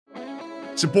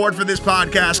Support for this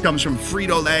podcast comes from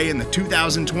Frito-Lay in the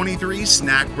 2023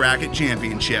 Snack Bracket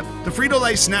Championship. The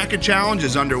Frito-Lay Snack-It Challenge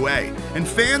is underway, and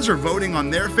fans are voting on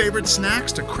their favorite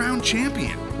snacks to crown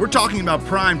champion. We're talking about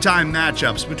prime-time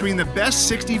matchups between the best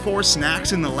 64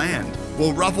 snacks in the land.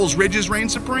 Will Ruffles Ridges reign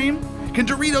supreme? Can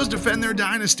Doritos defend their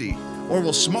dynasty? Or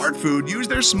will Smart Food use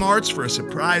their smarts for a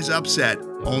surprise upset?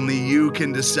 Only you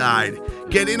can decide.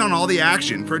 Get in on all the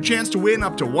action for a chance to win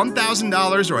up to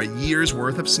 $1,000 or a year's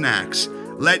worth of snacks.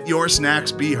 Let your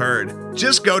snacks be heard.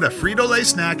 Just go to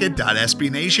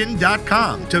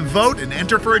fritolaysnacket.sbnation.com to vote and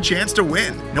enter for a chance to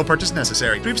win. No purchase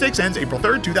necessary. Sweepstakes ends April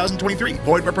 3rd, 2023.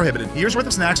 Void where prohibited. Year's worth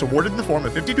of snacks awarded in the form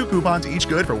of 52 coupons, each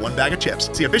good for one bag of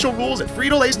chips. See official rules at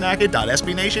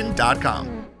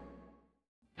fritolaysnacket.sbnation.com.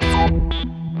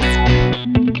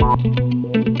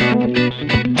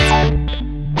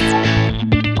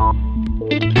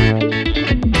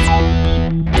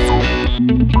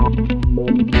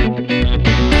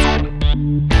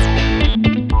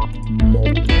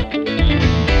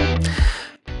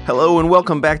 Hello and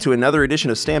welcome back to another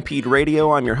edition of Stampede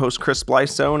Radio. I'm your host, Chris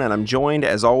Blystone, and I'm joined,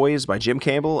 as always, by Jim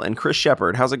Campbell and Chris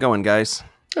Shepard. How's it going, guys?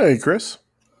 Hey, Chris.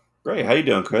 Great. How you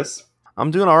doing, Chris? I'm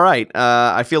doing all right.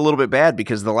 I feel a little bit bad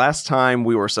because the last time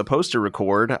we were supposed to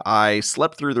record, I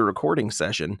slept through the recording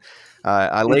session.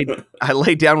 I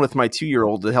laid down with my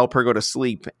 2-year-old to help her go to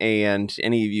sleep, and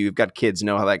any of you who've got kids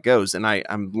know how that goes. And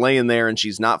I'm laying there, and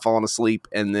she's not falling asleep.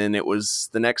 And then it was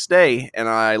the next day, and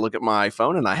I look at my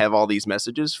phone, and I have all these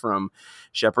messages from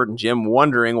Shepard and Jim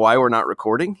wondering why we're not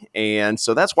recording. And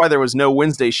so that's why there was no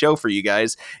Wednesday show for you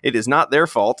guys. It is not their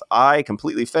fault. I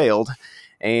completely failed.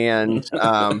 And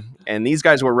these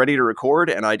guys were ready to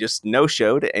record, and I just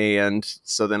no-showed. And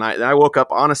so then I woke up.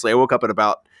 Honestly, I woke up at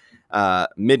about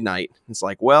midnight. It's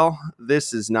like, well,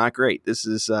 this is not great. This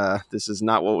is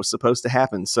not what was supposed to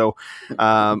happen. So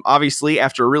obviously,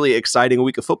 after a really exciting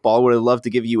week of football, would have loved to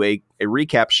give you a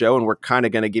recap show, and we're kind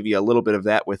of going to give you a little bit of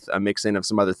that with a mix in of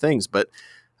some other things. But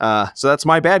so that's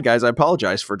my bad, guys. I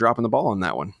apologize for dropping the ball on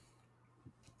that one.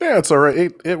 Yeah, it's all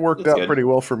right. It worked That's out good. pretty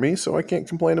well for me, so I can't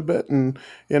complain a bit. And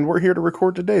we're here to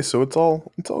record today, so it's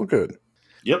all good.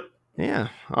 Yep. Yeah.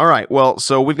 All right. Well,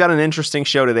 so we've got an interesting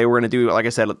show today. We're going to do, like I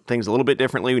said, things a little bit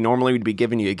differently. Normally, we'd be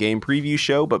giving you a game preview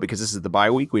show, but because this is the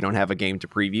bye week, we don't have a game to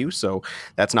preview, so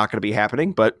that's not going to be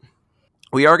happening. But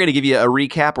we are going to give you a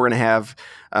recap. We're going to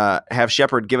have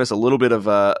Shepard give us a little bit of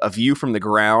a view from the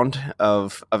ground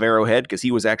of Arrowhead, because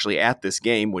he was actually at this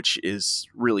game, which is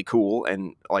really cool,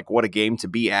 and like what a game to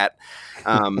be at.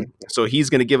 So he's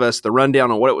going to give us the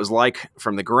rundown on what it was like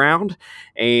from the ground,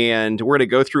 and we're going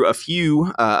to go through a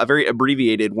very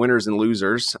abbreviated winners and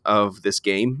losers of this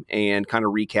game and kind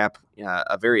of recap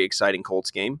a very exciting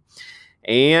Colts game.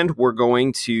 And we're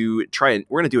going to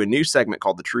do a new segment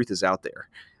called The Truth Is Out There.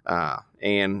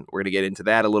 And we're going to get into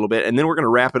that a little bit. And then we're going to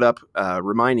wrap it up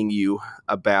reminding you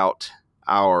about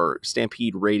our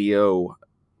Stampede Radio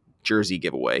Jersey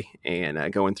giveaway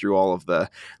and going through all of the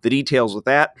details with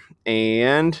that.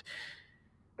 And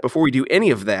before we do any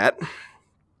of that,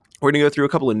 we're going to go through a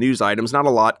couple of news items. Not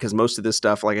a lot, because most of this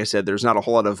stuff, like I said, there's not a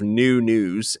whole lot of new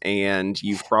news. And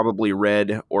you've probably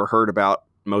read or heard about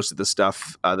most of the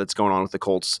stuff that's going on with the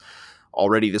Colts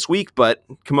already this week, but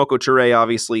Kemoko Turay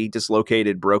obviously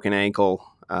dislocated, broken ankle.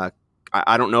 I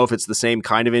don't know if it's the same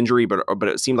kind of injury, but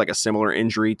it seemed like a similar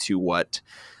injury to what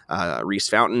Reese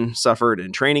Fountain suffered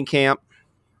in training camp,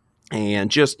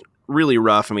 and just really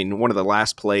rough. I mean, one of the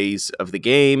last plays of the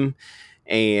game,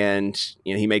 and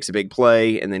he makes a big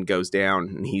play and then goes down,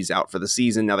 and he's out for the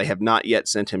season. Now, they have not yet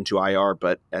sent him to IR,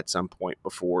 but at some point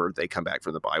before they come back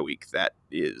from the bye week, that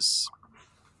is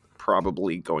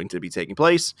probably going to be taking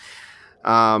place.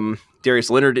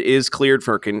 Darius Leonard is cleared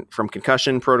from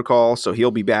concussion protocol, so he'll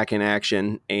be back in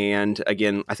action. And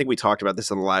again, I think we talked about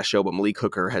this on the last show, but Malik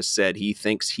Hooker has said he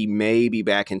thinks he may be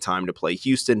back in time to play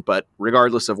Houston, but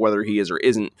regardless of whether he is or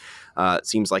isn't, it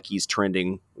seems like he's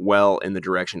trending well in the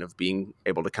direction of being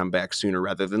able to come back sooner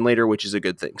rather than later, which is a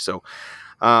good thing. So,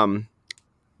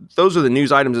 those are the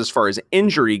news items as far as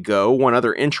injury go. One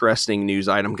other interesting news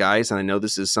item, guys, and I know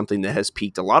this is something that has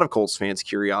piqued a lot of Colts fans'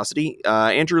 curiosity.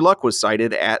 Andrew Luck was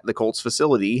sighted at the Colts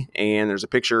facility, and there's a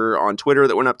picture on Twitter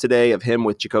that went up today of him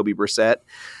with Jacoby Brissett,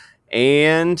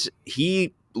 and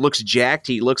he looks jacked.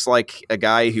 He looks like a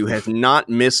guy who has not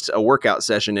missed a workout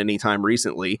session anytime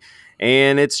recently.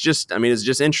 And it's just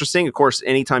interesting. Of course,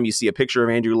 anytime you see a picture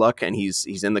of Andrew Luck and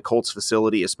he's in the Colts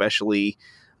facility, especially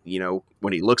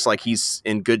when he looks like he's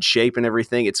in good shape and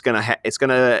everything, it's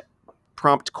gonna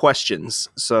prompt questions.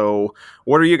 So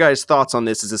what are you guys' thoughts on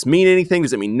this? Does this mean anything?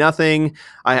 Does it mean nothing?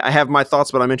 I have my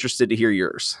thoughts, but I'm interested to hear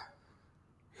yours.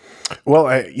 Well,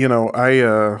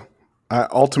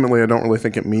 Ultimately, I don't really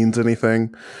think it means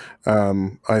anything.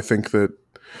 I think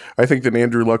that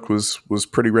Andrew Luck was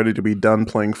pretty ready to be done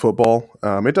playing football.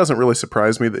 It doesn't really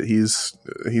surprise me that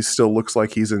he still looks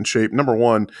like he's in shape. Number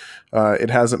one, it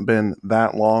hasn't been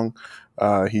that long.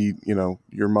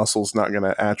 Your muscle's not going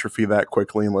to atrophy that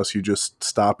quickly unless you just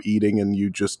stop eating and you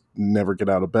just never get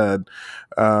out of bed.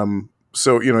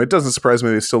 So it doesn't surprise me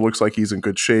that he still looks like he's in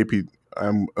good shape.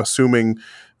 I'm assuming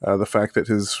the fact that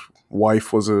his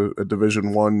wife was a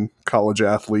Division I college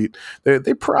athlete,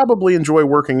 they probably enjoy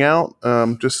working out.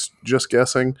 Just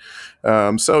guessing.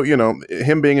 So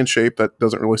him being in shape, that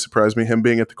doesn't really surprise me. Him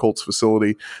being at the Colts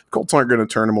facility, the Colts aren't going to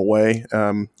turn him away.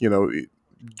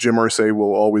 Jim Irsay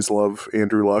will always love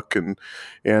Andrew Luck, and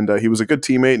he was a good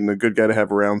teammate and a good guy to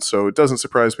have around. So it doesn't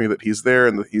surprise me that he's there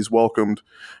and that he's welcomed.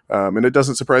 And it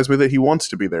doesn't surprise me that he wants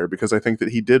to be there, because I think that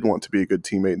he did want to be a good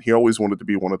teammate and he always wanted to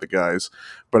be one of the guys.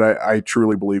 But I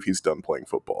truly believe he's done playing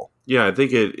football. Yeah, I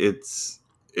think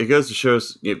it goes to show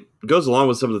us, it goes along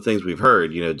with some of the things we've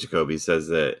heard. Jacoby says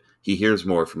that he hears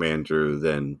more from Andrew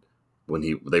than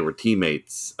when they were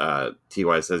teammates.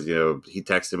 TY says, he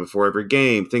texts him before every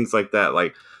game, things like that.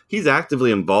 Like, he's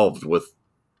actively involved with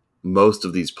most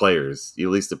of these players, at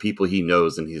least the people he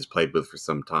knows and he's played with for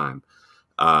some time.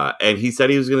 And he said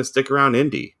he was going to stick around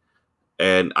Indy.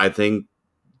 And I think,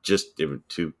 just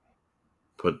to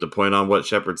put the point on what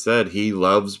Shepard said, he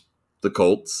loves the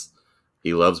Colts.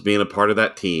 He loves being a part of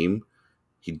that team.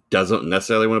 He doesn't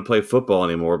necessarily want to play football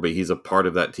anymore, but he's a part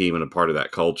of that team and a part of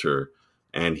that culture.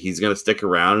 And he's going to stick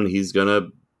around and he's going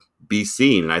to be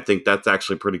seen. And I think that's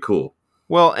actually pretty cool.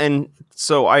 Well, and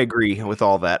so I agree with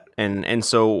all that. And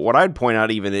so what I'd point out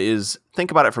even is,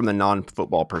 think about it from the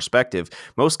non-football perspective.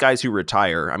 Most guys who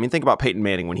retire, think about Peyton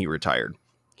Manning when he retired.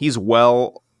 He's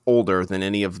well older than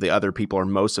any of the other people or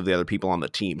most of the other people on the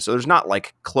team. So there's not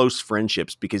like close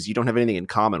friendships because you don't have anything in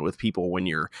common with people when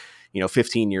you're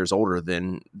 15 years older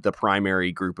than the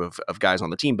primary group of guys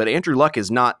on the team. But Andrew Luck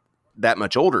is not that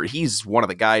much older. He's one of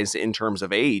the guys in terms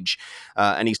of age,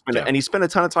 and he spent a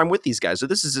ton of time with these guys. So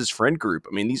this is his friend group.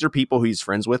 These are people who he's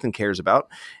friends with and cares about,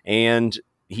 and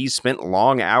he's spent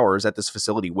long hours at this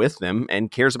facility with them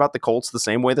and cares about the Colts the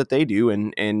same way that they do,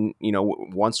 and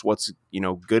wants what's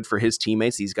good for his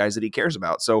teammates, these guys that he cares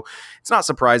about. So it's not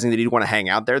surprising that he'd want to hang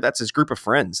out there. That's his group of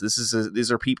friends.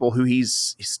 These are people who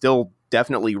he's still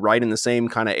definitely right in the same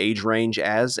kind of age range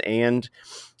as, and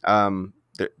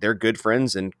they're good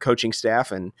friends and coaching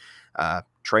staff and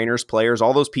trainers, players,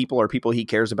 all those people are people he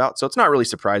cares about. So it's not really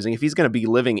surprising if he's going to be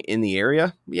living in the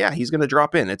area. Yeah, he's going to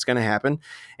drop in. It's going to happen.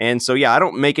 And so, yeah, I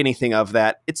don't make anything of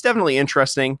that. It's definitely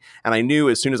interesting. And I knew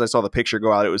as soon as I saw the picture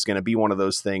go out, it was going to be one of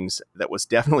those things that was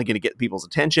definitely going to get people's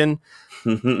attention.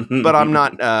 But I'm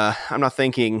not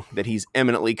thinking that he's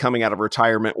imminently coming out of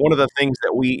retirement. One of the things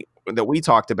that we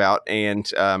talked about, and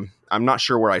I'm not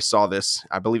sure where I saw this.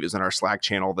 I believe it was in our Slack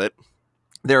channel, that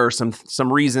there are some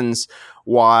reasons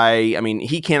why.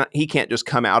 He can't just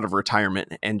come out of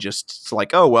retirement and just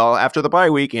like, oh well, after the bye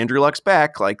week, Andrew Luck's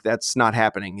back. Like, that's not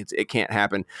happening. It can't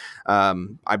happen.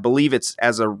 I believe it's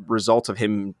as a result of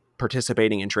him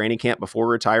participating in training camp before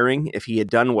retiring. If he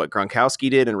had done what Gronkowski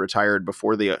did and retired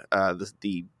before the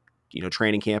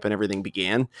training camp and everything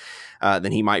began,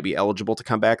 then he might be eligible to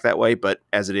come back that way. But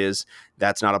as it is,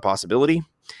 that's not a possibility.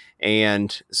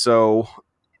 And so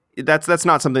that's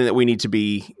not something that we need to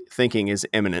be thinking is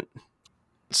imminent.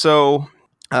 So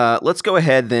let's go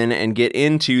ahead then and get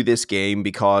into this game,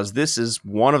 because this is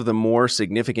one of the more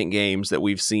significant games that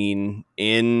we've seen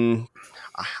in,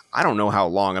 I don't know how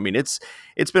long.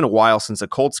 It's been a while since a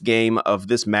Colts game of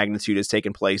this magnitude has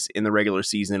taken place in the regular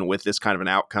season with this kind of an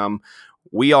outcome.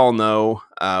 We all know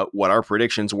what our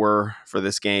predictions were for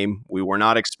this game. We were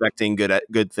not expecting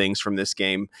good things from this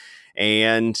game.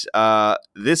 And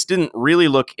this didn't really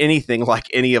look anything like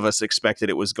any of us expected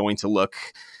it was going to look.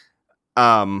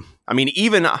 So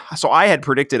I had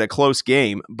predicted a close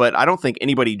game, but I don't think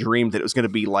anybody dreamed that it was going to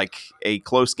be like a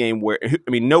close game where,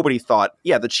 nobody thought,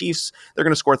 yeah, the Chiefs, they're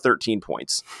going to score 13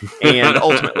 points and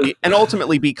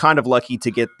ultimately be kind of lucky to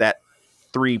get that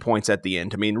 3 points at the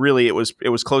end. Really, it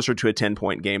was closer to a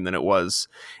 10-point game than it was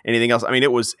anything else.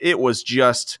 It was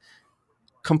just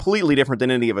completely different than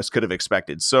any of us could have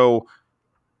expected. So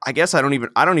I guess I don't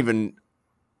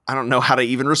know how to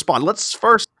even respond. Let's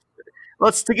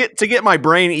to get my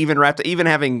brain even wrapped, even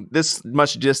having this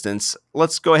much distance.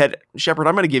 Let's go ahead, Shepard.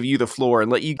 I'm going to give you the floor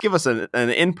and let you give us an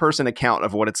in-person account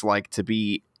of what it's like to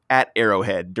be at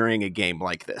Arrowhead during a game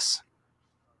like this.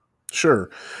 Sure.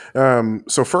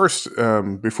 So first,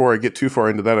 before I get too far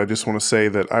into that, I just want to say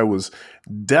that I was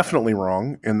definitely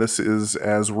wrong, and this is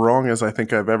as wrong as I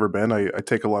think I've ever been. I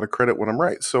take a lot of credit when I'm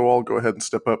right, so I'll go ahead and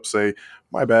step up, say,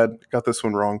 my bad, got this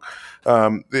one wrong.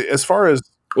 As far as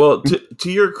Well,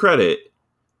 to your credit,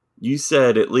 you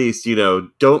said at least,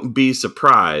 don't be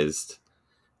surprised.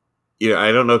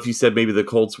 I don't know if you said maybe the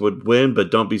Colts would win,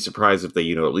 but don't be surprised if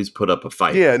they, at least put up a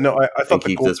fight. Yeah, no, I And thought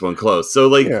keep this one close.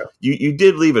 So, yeah. you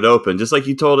did leave it open, just like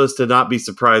you told us to not be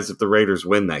surprised if the Raiders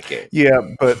win that game. Yeah,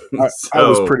 but I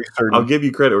was pretty certain. I'll give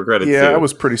you credit where credit's due. I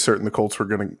was pretty certain the Colts were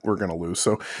gonna lose.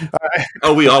 So,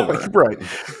 we all were. Right.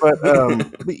 But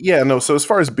yeah, no. So as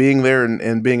far as being there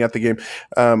and being at the game,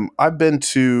 I've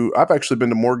actually been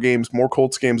to more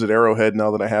Colts games at Arrowhead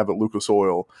now than I have at Lucas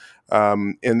Oil.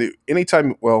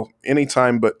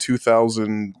 Anytime but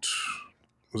 2000,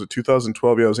 was it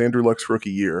 2012? Yeah, it was Andrew Luck's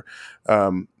rookie year.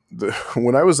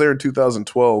 When I was there in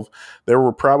 2012, there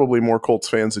were probably more Colts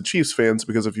fans than Chiefs fans,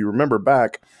 because if you remember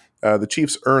back, the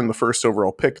Chiefs earned the first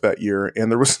overall pick that year,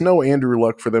 and there was no Andrew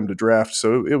Luck for them to draft,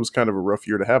 so it was kind of a rough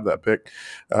year to have that pick,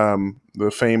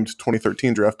 the famed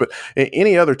 2013 draft. But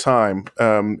any other time,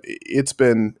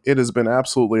 it has been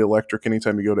absolutely electric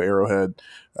anytime you go to Arrowhead.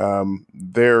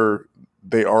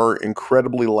 They are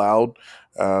incredibly loud.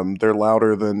 They're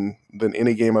louder than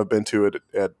any game I've been to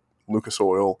at Lucas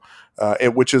Oil,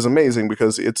 which is amazing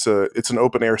because it's an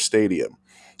open air stadium.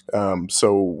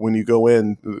 So when you go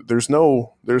in, there's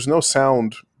no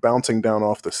sound bouncing down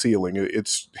off the ceiling.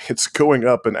 It's going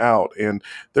up and out, and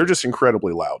they're just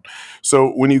incredibly loud. So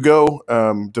when you go,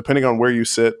 depending on where you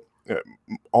sit,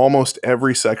 almost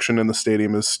every section in the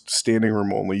stadium is standing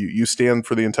room only. You stand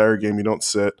for the entire game. You don't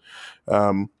sit.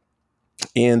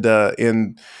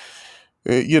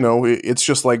 It's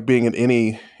just like being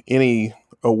in any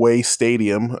away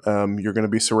stadium. You're going to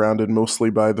be surrounded mostly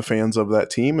by the fans of that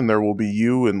team, and there will be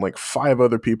you and like 5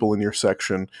 other people in your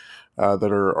section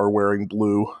that are wearing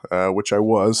blue, which I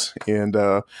was. And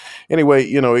anyway,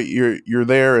 you're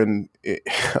there, and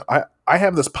I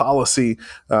have this policy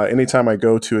anytime I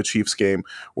go to a Chiefs game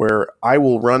where I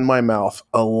will run my mouth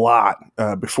a lot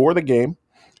before the game,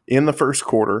 in the first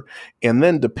quarter, and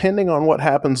then depending on what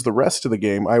happens the rest of the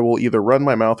game, I will either run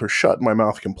my mouth or shut my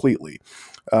mouth completely.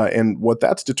 And what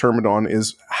that's determined on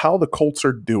is how the Colts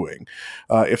are doing.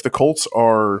 If the Colts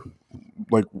are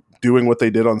like doing what they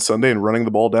did on Sunday and running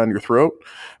the ball down your throat,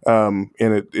 and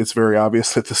it's very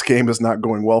obvious that this game is not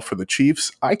going well for the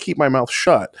Chiefs, I keep my mouth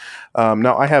shut.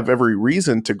 Now, I have every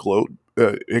reason to gloat,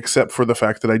 except for the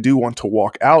fact that I do want to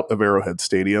walk out of Arrowhead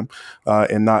Stadium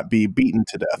and not be beaten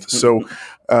to death. So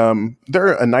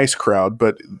they're a nice crowd,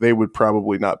 but they would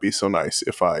probably not be so nice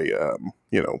if I,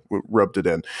 rubbed it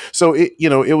in. So it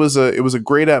was a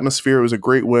great atmosphere. It was a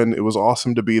great win. It was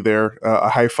awesome to be there. I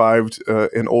high-fived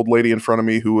an old lady in front of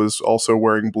me who was also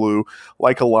wearing blue,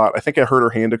 like a lot. I think I hurt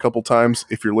her hand a couple times.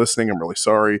 If you're listening, I'm really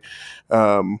sorry.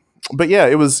 But yeah,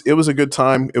 it was a good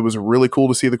time. It was really cool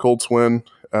to see the Colts win.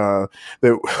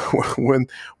 That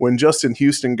when Justin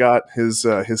Houston got his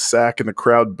sack and the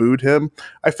crowd booed him,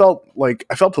 I felt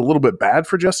a little bit bad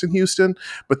for Justin Houston.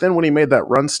 But then when he made that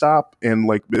run stop and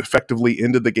like effectively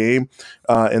ended the game,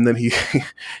 and then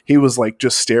he was like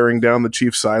just staring down the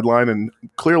Chiefs sideline and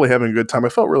clearly having a good time, I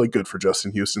felt really good for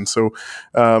Justin Houston. So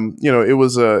it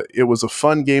was a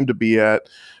fun game to be at.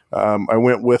 I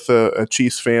went with a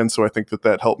Chiefs fan, so I think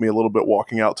that helped me a little bit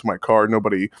walking out to my car.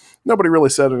 Nobody really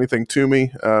said anything to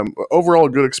me. Overall, a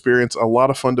good experience, a lot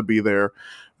of fun to be there.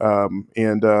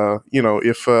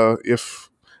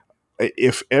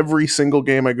 If every single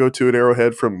game I go to at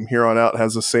Arrowhead from here on out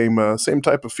has the same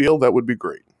type of feel, that would be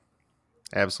great.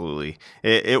 Absolutely.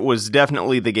 It was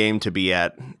definitely the game to be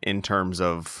at in terms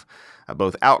of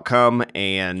both outcome,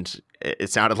 and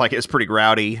it sounded like it was pretty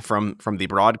rowdy from the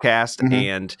broadcast. Mm-hmm.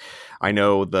 And I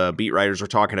know the beat writers were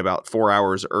talking about 4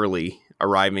 hours early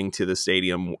arriving to the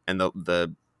stadium, and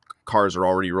the cars are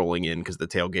already rolling in because the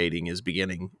tailgating is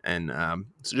beginning. And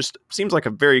so just seems like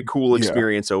a very cool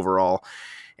experience overall.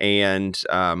 And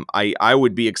I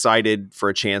would be excited for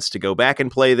a chance to go back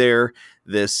and play there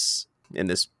in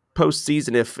this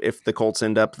postseason if the Colts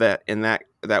end up that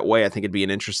way. I think it'd be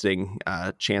an interesting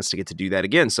chance to get to do that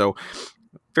again. So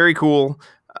very cool.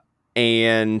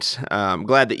 And I'm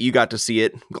glad that you got to see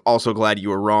it. Also glad you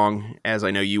were wrong, as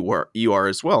I know you are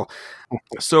as well.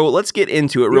 So let's get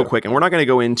into it real quick. And we're not going to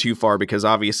go in too far because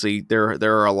obviously there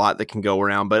are a lot that can go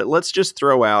around, but let's just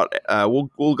throw out,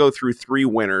 we'll go through 3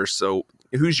 winners. So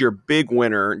who's your big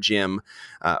winner, Jim,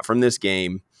 from this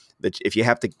game? That if you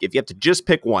have to just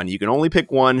pick one, you can only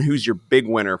pick one. Who's your big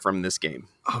winner from this game?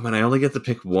 Oh man, I only get to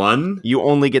pick one? You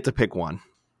only get to pick one.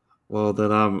 Well,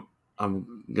 then I'm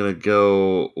I'm gonna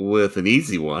go with an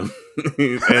easy one,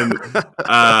 and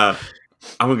I'm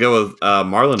gonna go with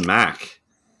Marlon Mack.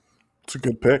 It's a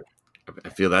good pick. I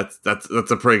feel that's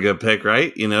a pretty good pick,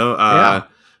 right? Yeah.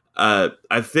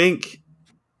 I think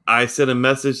I sent a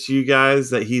message to you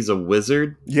guys that he's a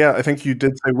wizard. Yeah, I think you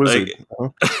did say wizard.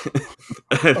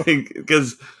 I think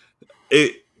because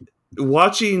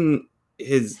watching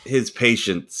his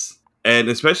patience, and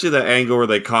especially that angle where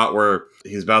they caught where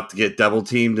he's about to get double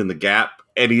teamed in the gap,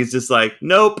 and he's just like,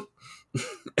 nope,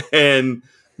 and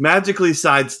magically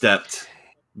sidestepped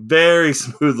very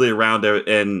smoothly around it,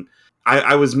 and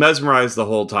I was mesmerized the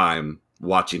whole time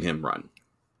watching him run.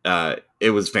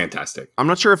 It was fantastic. I'm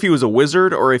not sure if he was a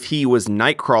wizard or if he was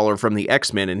Nightcrawler from the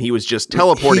X-Men and he was just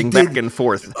teleporting back and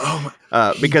forth. Oh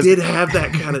my, because he did have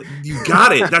that kind of, you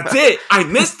got it. That's it. I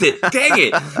missed it. Dang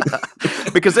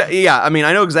it. Because, yeah, I mean,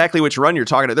 I know exactly which run you're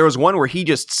talking about. There was one where he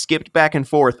just skipped back and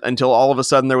forth until all of a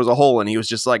sudden there was a hole and he was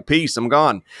just like, peace, I'm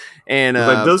gone. And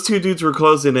like those two dudes were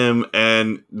closing him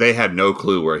and they had no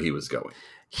clue where he was going.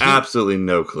 Absolutely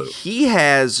no clue. He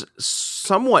has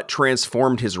somewhat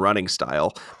transformed his running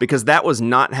style because that was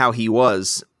not how he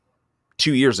was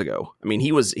 2 years ago. I mean,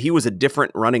 he was a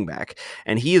different running back,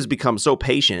 and he has become so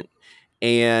patient.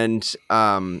 And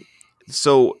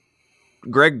so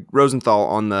Greg Rosenthal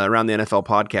on the Around the NFL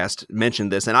podcast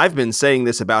mentioned this, and I've been saying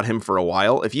this about him for a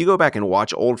while. If you go back and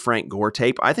watch old Frank Gore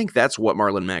tape, I think that's what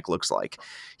Marlon Mack looks like.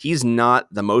 He's not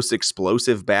the most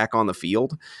explosive back on the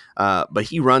field, but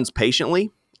he runs patiently.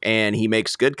 And he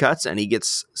makes good cuts, and he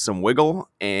gets some wiggle,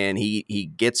 and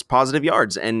he gets positive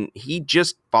yards, and he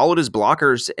just followed his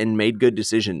blockers and made good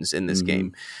decisions in this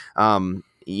game.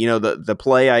 The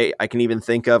play I can even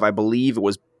think of, I believe it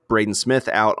was Braden Smith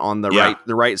out on the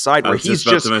right side, where he's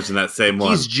just to mention that same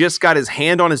one. He's just got his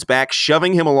hand on his back,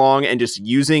 shoving him along, and just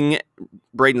using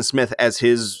Braden Smith as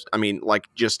his,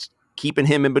 just keeping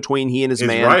him in between he and his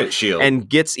man, riot shield, and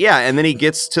then he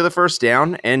gets to the first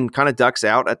down and kind of ducks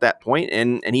out at that point,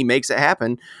 and he makes it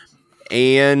happen.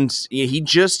 And he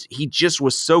just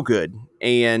was so good,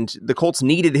 and the Colts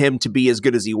needed him to be as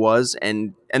good as he was,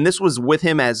 and this was with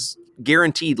him as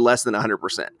guaranteed less than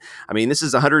 100%. I mean, this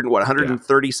is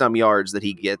 130 some yards that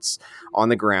he gets on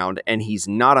the ground, and he's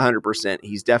not 100%.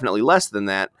 He's definitely less than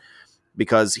that,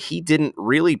 because he didn't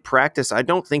really practice. I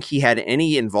don't think he had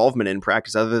any involvement in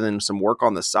practice other than some work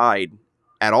on the side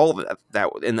at all that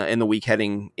in the week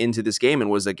heading into this game,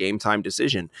 and was a game time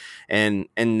decision. And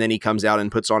then he comes out and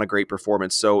puts on a great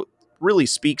performance. So really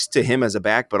speaks to him as a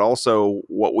back, but also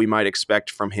what we might expect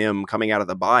from him coming out of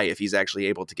the bye if he's actually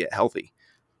able to get healthy.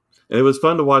 And it was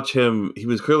fun to watch him. He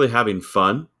was clearly having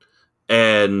fun.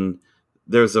 And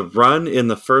there's a run in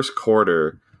the first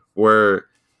quarter where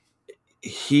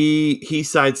he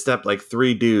sidestepped like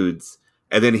three dudes,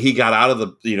 and then he got out of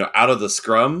the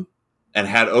scrum and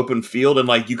had open field, and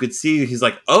like you could see he's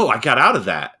like, oh, I got out of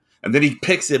that, and then he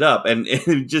picks it up, and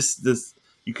just this,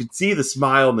 you could see the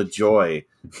smile and the joy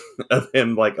of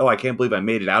him, like, oh, I can't believe I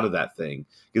made it out of that thing,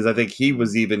 because I think he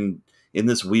was even in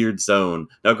this weird zone.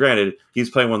 Now granted,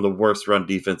 he's playing one of the worst run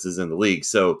defenses in the league,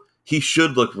 so he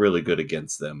should look really good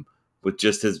against them with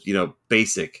just his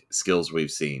basic skills we've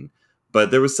seen. But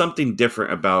there was something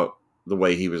different about the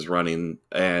way he was running,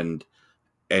 and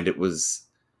it was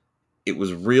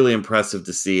really impressive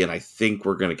to see, and I think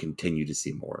we're going to continue to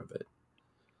see more of it.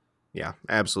 Yeah,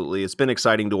 absolutely. It's been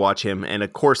exciting to watch him, and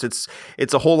of course, it's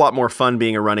a whole lot more fun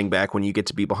being a running back when you get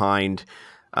to be behind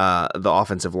the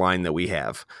offensive line that we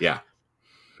have. Yeah.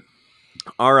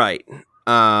 All right.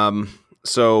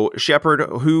 So, Shepard,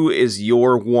 who is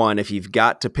your one? If you've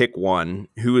got to pick one,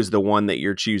 who is the one that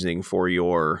you're choosing for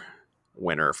your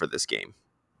winner for this game?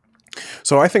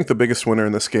 So I think the biggest winner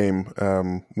in this game,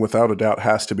 without a doubt,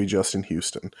 has to be Justin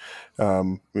Houston.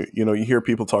 You hear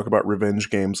people talk about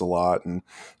revenge games a lot, and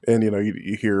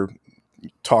you hear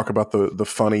talk about the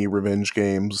funny revenge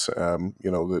games,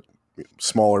 that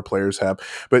smaller players have.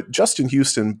 But Justin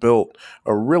Houston built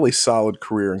a really solid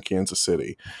career in Kansas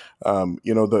City.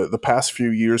 The past few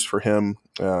years for him,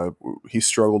 he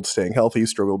struggled staying healthy,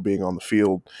 struggled being on the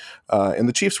field, and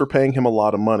the Chiefs were paying him a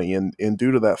lot of money. And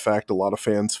due to that fact, a lot of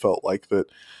fans felt like that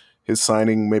his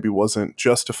signing maybe wasn't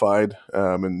justified,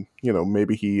 and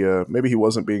maybe he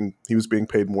wasn't he was being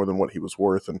paid more than what he was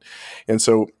worth, and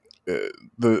so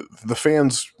the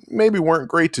fans maybe weren't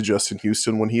great to Justin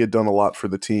Houston when he had done a lot for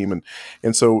the team,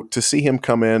 and so to see him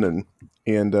come in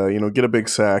and get a big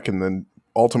sack and then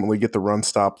ultimately get the run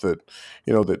stop that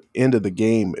that ended the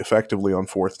game effectively on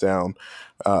fourth down.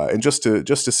 And just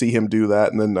to see him do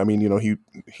that, and then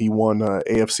he won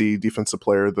AFC Defensive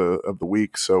Player of the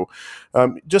Week. So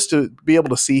just to be able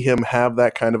to see him have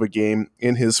that kind of a game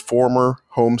in his former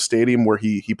home stadium where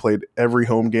he played every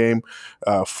home game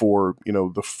for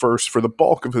the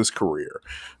bulk of his career.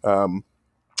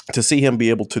 To see him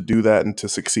be able to do that and to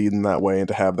succeed in that way and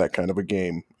to have that kind of a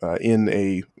game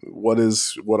in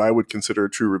what I would consider a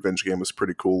true revenge game is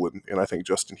pretty cool. And I think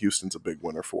Justin Houston's a big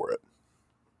winner for it.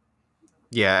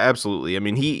 Yeah, absolutely. I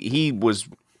mean, he was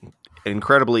an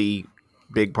incredibly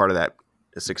big part of that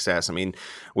success. I mean,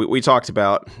 we talked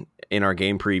about in our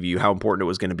game preview how important it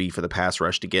was going to be for the pass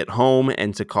rush to get home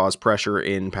and to cause pressure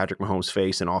in Patrick Mahomes'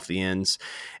 face and off the ends.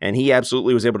 And he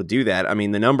absolutely was able to do that. I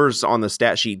mean, the numbers on the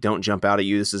stat sheet don't jump out at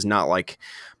you. This is not like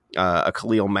a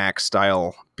Khalil Mack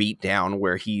style beatdown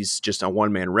where he's just a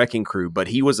one-man wrecking crew, but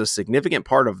he was a significant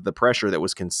part of the pressure that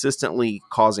was consistently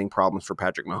causing problems for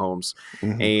Patrick Mahomes.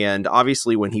 Mm-hmm. And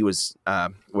obviously when he was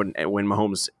when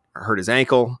Mahomes hurt his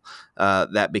ankle,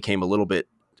 that became a little bit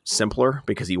simpler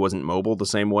because he wasn't mobile the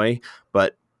same way.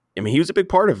 But I mean, he was a big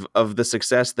part of the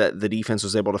success that the defense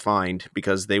was able to find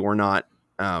because they were not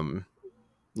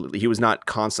he was not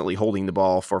constantly holding the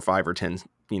ball for 5 or 10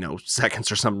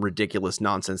 seconds or some ridiculous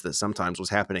nonsense that sometimes was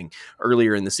happening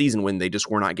earlier in the season when they just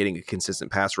were not getting a consistent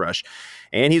pass rush.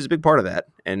 And he's a big part of that.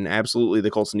 And absolutely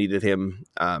the Colts needed him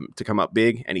to come up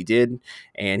big, and he did.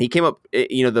 And he came up,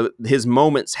 his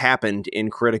moments happened in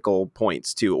critical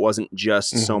points too. It wasn't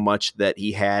just so much that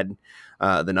he had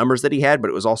the numbers that he had, but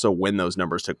it was also when those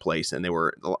numbers took place, and they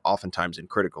were oftentimes in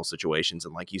critical situations.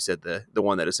 And like you said, the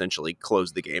one that essentially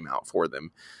closed the game out for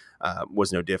them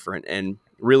was no different. And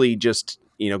really just,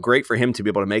 great for him to be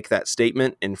able to make that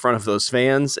statement in front of those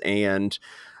fans. And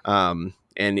from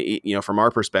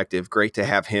our perspective, great to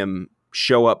have him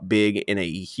show up big in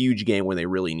a huge game when they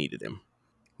really needed him.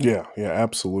 Yeah,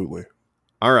 absolutely.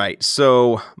 All right,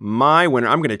 so my winner,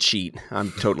 I'm going to cheat.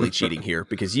 I'm totally cheating here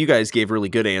because you guys gave really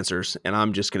good answers, and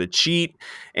I'm just going to cheat.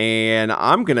 And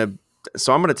I'm going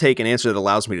to take an answer that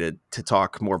allows me to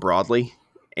talk more broadly,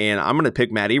 and I'm going to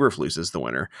pick Matt Eberflus as the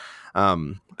winner.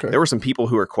 Okay. There were some people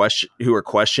who were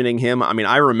questioning him. I mean,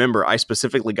 I remember I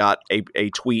specifically got a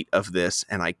tweet of this,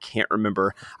 and I can't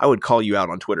remember. I would call you out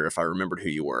on Twitter if I remembered who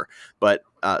you were, but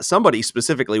somebody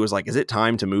specifically was like, "Is it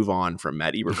time to move on from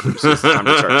Matt Eberflus? Is it time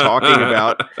to start talking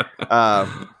about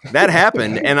that?"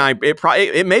 Happened, and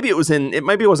maybe it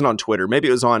wasn't on Twitter. Maybe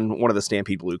it was on one of the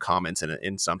Stampede Blue comments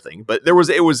in something. But it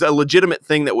was a legitimate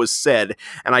thing that was said,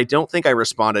 and I don't think I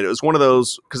responded. It was one of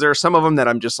those because there are some of them that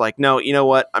I'm just like, no, you know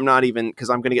what? I'm not even because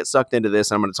I'm going to get sucked into this.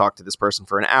 And I'm going to talk to this person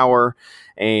for an hour,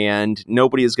 and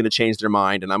nobody is going to change their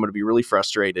mind, and I'm going to be really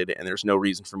frustrated, and there's no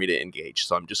reason for me to engage.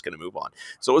 So I'm just going to move on.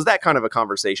 So it was that kind of a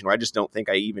conversation where I just don't think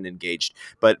I even engaged.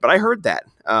 But I heard that.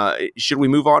 Should we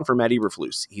move on from Matt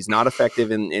Eberflus? He's not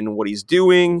effective in what he's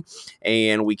doing,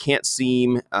 and we can't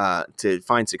seem to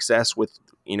find success with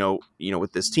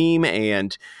with this team.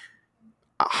 And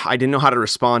I didn't know how to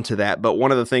respond to that. But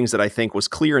one of the things that I think was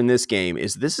clear in this game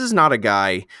is this is not a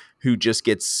guy who just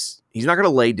he's not going to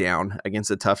lay down against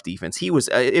a tough defense. He was,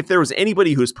 if there was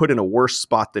anybody who was put in a worse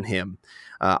spot than him,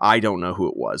 I don't know who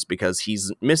it was because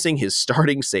he's missing his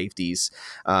starting safeties.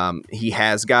 He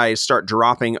has guys start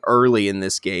dropping early in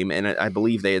this game. And I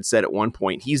believe they had said at one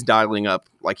point, he's dialing up,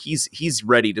 like he's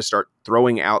ready to start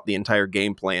throwing out the entire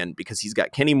game plan because he's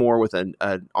got Kenny Moore with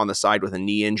on the side with a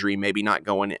knee injury, maybe not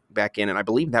going back in. And I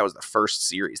believe that was the first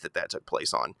series that took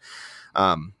place on,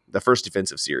 the first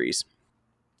defensive series.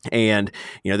 And,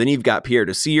 then you've got Pierre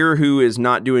Desir, who is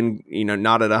not doing,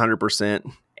 not at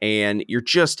 100%. And you're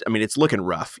just, it's looking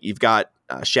rough. You've got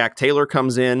Shaq Taylor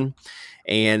comes in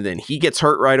and then he gets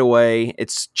hurt right away.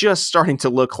 It's just starting to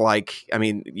look like,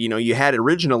 you had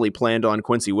originally planned on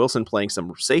Quincy Wilson playing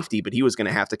some safety, but he was going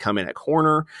to have to come in at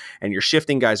corner, and you're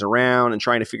shifting guys around and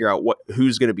trying to figure out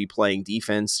who's going to be playing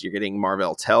defense. You're getting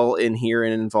Marvell Tell in here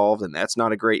and involved, and that's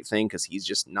not a great thing because he's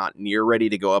just not near ready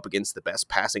to go up against the best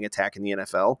passing attack in the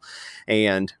NFL.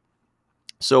 And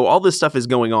so all this stuff is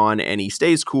going on, and he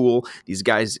stays cool. These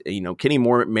guys, Kenny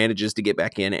Moore manages to get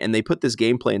back in, and they put this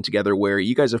game plan together where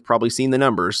you guys have probably seen the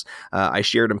numbers. I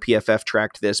shared them. PFF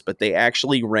tracked this, but they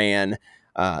actually ran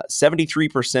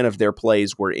 73% of their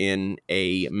plays were in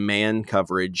a man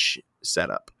coverage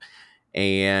setup.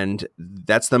 And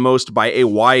that's the most by a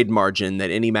wide margin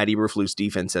that any Matt Eberflus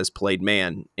defense has played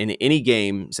man in any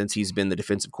game since he's been the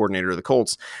defensive coordinator of the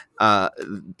Colts.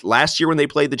 Last year when they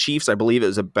played the Chiefs, I believe it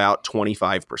was about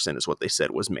 25% is what they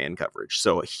said was man coverage.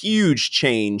 So a huge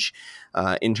change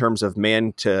in terms of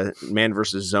man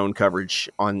versus zone coverage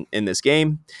in this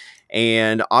game.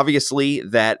 And obviously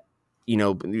that,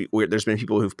 there's been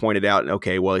people who've pointed out,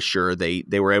 okay, well, sure, they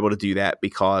were able to do that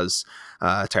because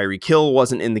Tyreek Hill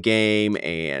wasn't in the game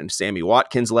and Sammy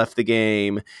Watkins left the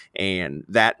game, and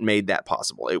that made that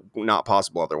possible. Not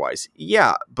possible otherwise.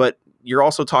 Yeah, but you're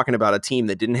also talking about a team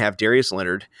that didn't have Darius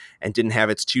Leonard and didn't have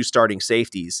its two starting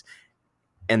safeties,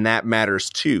 and that matters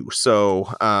too.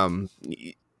 So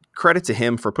credit to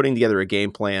him for putting together a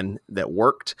game plan that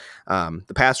worked.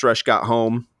 The pass rush got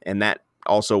home, and that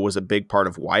also was a big part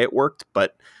of why it worked,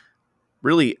 but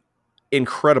really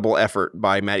incredible effort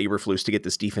by Matt Eberflus to get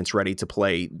this defense ready to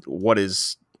play what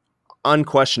is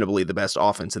unquestionably the best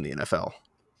offense in the NFL.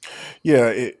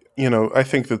 Yeah, I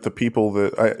think that the people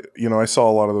that I saw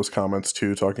a lot of those comments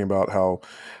too, talking about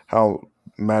how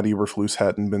Matt Eberflus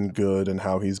hadn't been good and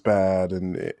how he's bad,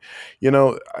 and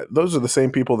those are the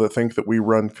same people that think that we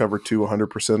run cover 2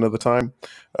 100% of the time.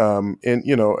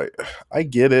 I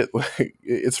get it.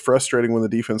 It's frustrating when the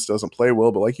defense doesn't play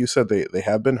well, but like you said, they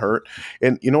have been hurt,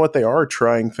 and you know what? They are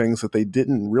trying things that they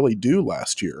didn't really do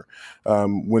last year.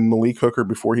 When Malik Hooker,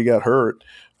 before he got hurt,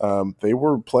 they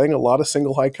were playing a lot of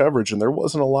single high coverage, and there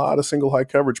wasn't a lot of single high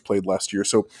coverage played last year.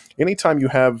 So anytime you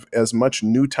have as much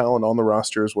new talent on the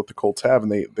roster as what the Colts have,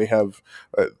 and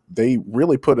they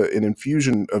really put an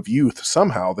infusion of youth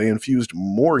somehow. They infused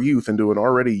more youth into an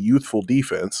already youthful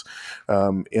defense,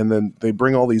 and then they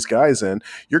bring all these guys in.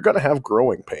 You're going to have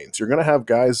growing pains. You're going to have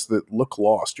guys that look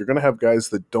lost. You're going to have guys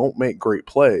that don't make great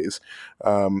plays.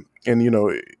 And you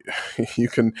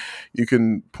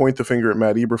can point the finger at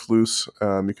Matt Eberflus.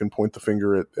 You can point the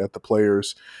finger at the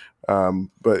players.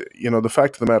 But the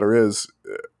fact of the matter is,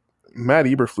 Matt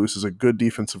Eberflus is a good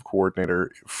defensive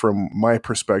coordinator from my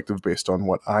perspective, based on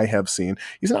what I have seen.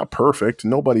 He's not perfect.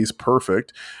 Nobody's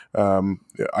perfect.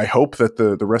 I hope that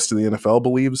the rest of the NFL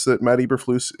believes that Matt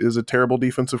Eberflus is a terrible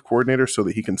defensive coordinator so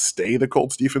that he can stay the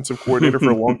Colts defensive coordinator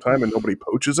for a long time and nobody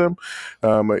poaches him.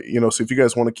 So if you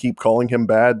guys want to keep calling him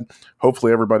bad,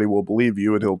 hopefully everybody will believe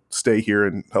you and he'll stay here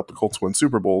and help the Colts win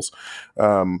Super Bowls.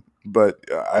 But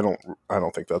I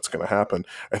don't think that's going to happen.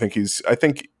 I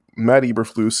think Matt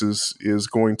Eberflus is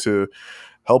going to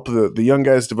help the young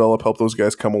guys develop, help those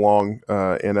guys come along,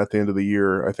 and at the end of the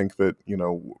year, I think that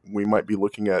we might be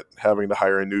looking at having to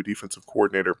hire a new defensive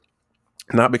coordinator,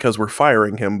 not because we're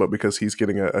firing him, but because he's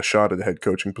getting a shot at a head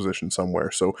coaching position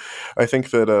somewhere. So I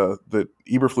think that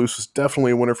Eberflus was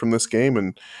definitely a winner from this game,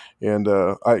 and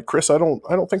Chris, I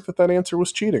don't think that answer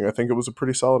was cheating. I think it was a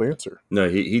pretty solid answer. No,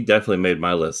 he definitely made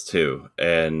my list too,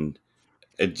 and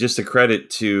just a credit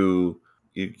to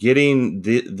getting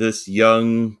this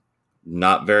young,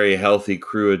 not very healthy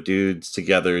crew of dudes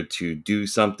together to do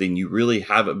something you really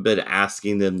haven't been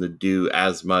asking them to do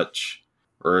as much,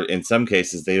 or in some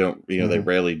cases they don't, they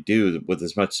rarely do with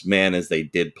as much man as they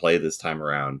did play this time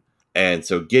around. And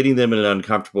so getting them in an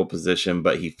uncomfortable position,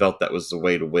 but he felt that was the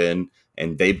way to win,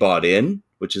 and they bought in,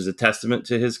 which is a testament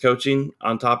to his coaching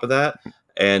on top of that,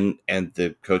 and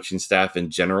the coaching staff in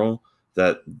general,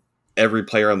 that every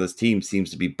player on this team seems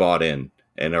to be bought in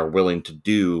and are willing to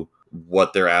do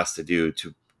what they're asked to do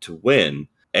to win.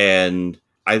 And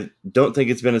I don't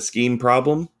think it's been a scheme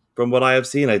problem from what I have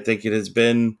seen. I think it has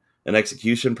been an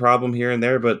execution problem here and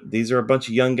there, but these are a bunch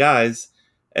of young guys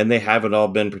and they haven't all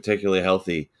been particularly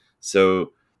healthy.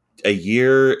 So a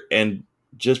year and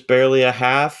just barely a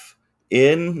half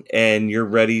in, and you're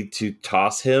ready to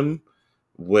toss him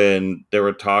when there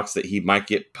were talks that he might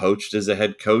get poached as a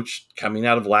head coach coming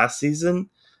out of last season.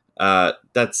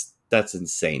 That's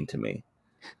insane to me.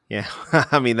 Yeah,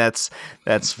 I mean that's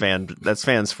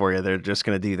fans for you. They're just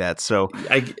going to do that. So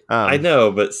I know,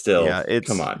 but still, yeah,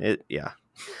 come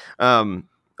on.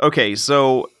 Okay,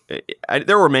 so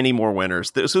there were many more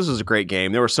winners. This was a great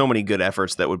game. There were so many good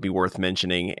efforts that would be worth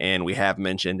mentioning, and we have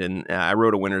mentioned, and I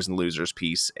wrote a winners and losers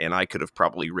piece, and I could have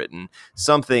probably written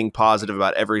something positive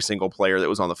about every single player that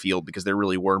was on the field, because there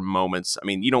really were moments. I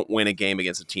mean, you don't win a game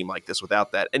against a team like this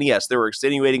without that. And yes, there were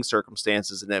extenuating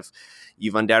circumstances, and if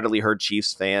you've undoubtedly heard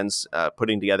Chiefs fans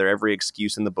putting together every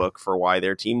excuse in the book for why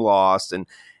their team lost, and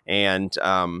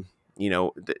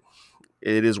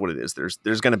it is what it is.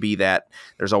 There's going to be that.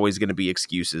 There's always going to be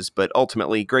excuses, but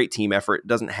ultimately, great team effort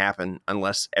doesn't happen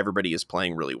unless everybody is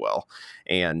playing really well.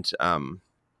 And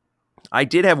I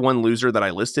did have one loser that I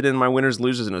listed in my winners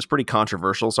losers, and it was pretty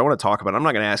controversial. So I want to talk about it. I'm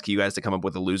not going to ask you guys to come up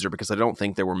with a loser because I don't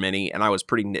think there were many, and I was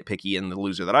pretty nitpicky in the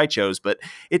loser that I chose, but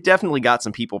it definitely got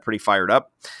some people pretty fired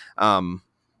up.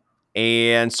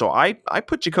 And so I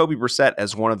put Jacoby Brissett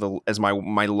as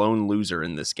my lone loser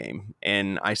in this game.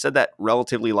 And I said that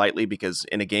relatively lightly because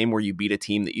in a game where you beat a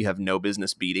team that you have no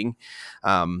business beating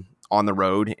on the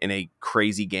road in a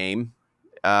crazy game,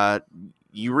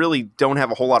 you really don't have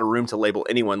a whole lot of room to label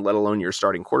anyone, let alone your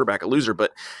starting quarterback, a loser.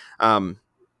 But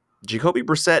Jacoby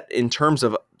Brissett, in terms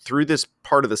of through this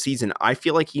part of the season, I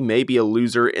feel like he may be a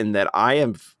loser in that I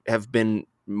have been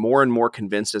more and more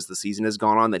convinced as the season has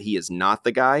gone on that he is not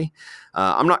the guy.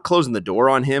 I'm not closing the door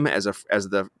on him as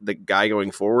the guy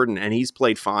going forward, and he's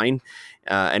played fine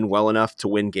and well enough to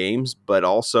win games, but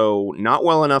also not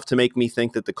well enough to make me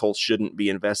think that the Colts shouldn't be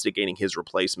investigating his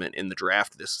replacement in the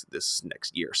draft this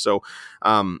next year. So,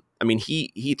 I mean,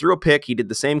 he threw a pick. He did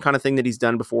the same kind of thing that he's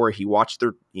done before. He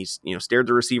stared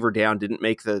the receiver down, didn't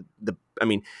make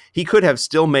he could have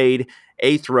still made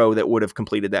a throw that would have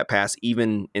completed that pass,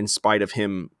 even in spite of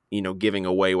him, giving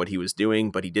away what he was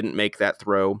doing, but he didn't make that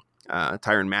throw.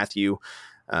 Tyrann Mathieu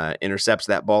intercepts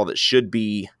that ball that should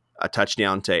be a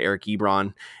touchdown to Eric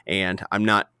Ebron. And I'm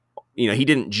not, he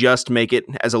didn't just make it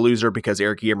as a loser because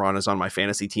Eric Ebron is on my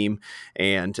fantasy team.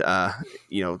 And,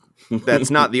 that's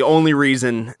not the only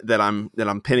reason that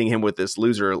I'm pinning him with this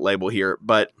loser label here,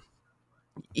 but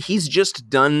he's just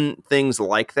done things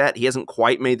like that. He hasn't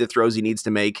quite made the throws he needs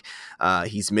to make.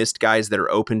 He's missed guys that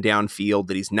are open downfield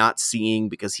that he's not seeing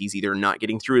because he's either not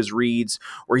getting through his reads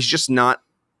or he's just not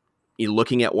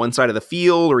looking at one side of the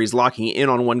field, or he's locking in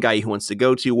on one guy he wants to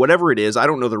go to, whatever it is. I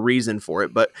don't know the reason for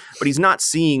it, but he's not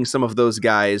seeing some of those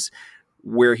guys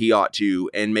where he ought to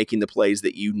and making the plays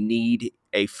that you need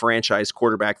a franchise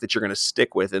quarterback that you're going to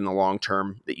stick with in the long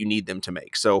term that you need them to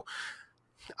make. So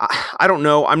I don't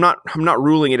know. I'm not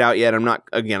ruling it out yet. I'm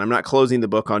not closing the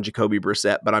book on Jacoby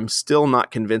Brissett, but I'm still not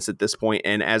convinced at this point.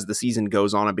 And as the season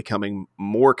goes on, I'm becoming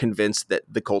more convinced that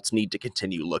the Colts need to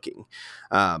continue looking.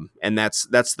 And that's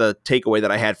the takeaway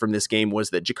that I had from this game, was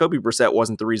that Jacoby Brissett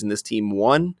wasn't the reason this team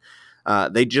won.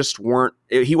 They just weren't.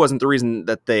 He wasn't the reason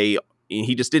that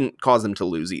he just didn't cause them to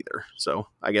lose either. So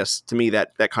I guess to me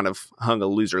that kind of hung a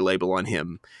loser label on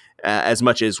him as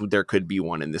much as there could be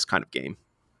one in this kind of game.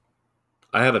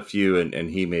 I had a few, and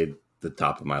he made the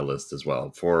top of my list as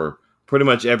well for pretty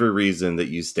much every reason that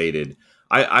you stated.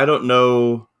 I don't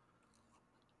know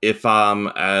if I'm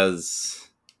as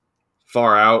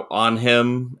far out on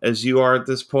him as you are at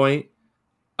this point.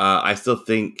 I still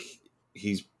think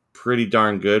he's pretty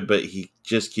darn good, but he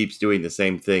just keeps doing the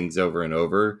same things over and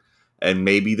over, and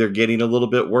maybe they're getting a little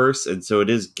bit worse, and so it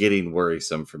is getting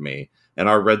worrisome for me. And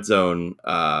our red zone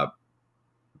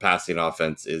passing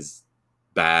offense is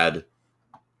bad.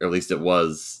 Or at least it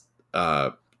was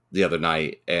the other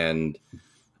night, and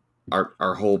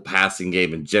our whole passing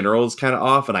game in general is kind of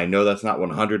off, and I know that's not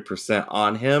 100%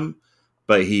 on him,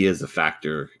 but he is a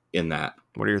factor in that.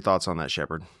 What are your thoughts on that,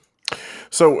 Shepard?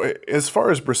 So as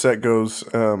far as Brissett goes,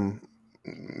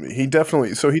 he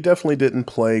definitely didn't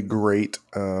play great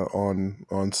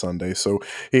on Sunday. So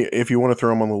if you want to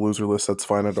throw him on the loser list, that's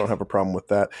fine. I don't have a problem with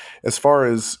that. As far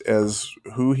as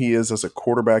who he is as a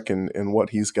quarterback and what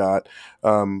he's got,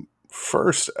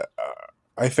 first,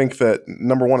 I think that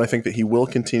number one, I think that he will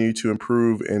continue to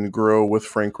improve and grow with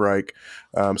Frank Reich.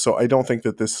 So I don't think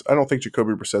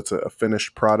Jacoby Brissett's a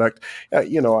finished product. I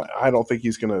don't think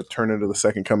he's going to turn into the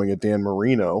second coming of Dan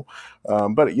Marino.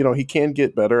 But he can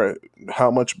get better. How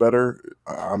much better?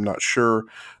 I'm not sure.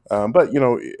 But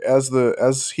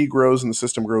as he grows and the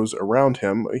system grows around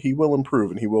him, he will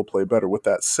improve and he will play better. With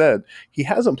that said, he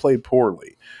hasn't played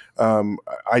poorly. I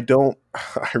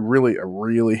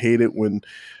really hate it when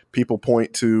people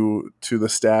point to the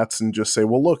stats and just say,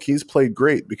 well, look, he's played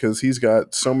great because he's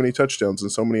got so many touchdowns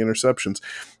and so many interceptions.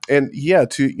 And yeah,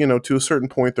 to a certain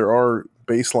point, there are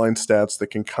baseline stats that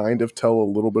can kind of tell a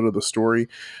little bit of the story,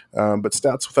 but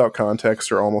stats without context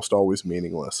are almost always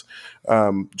meaningless.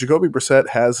 Jacoby Brissett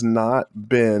has not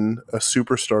been a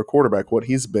superstar quarterback. What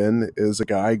he's been is a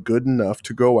guy good enough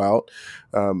to go out,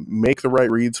 make the right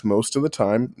reads most of the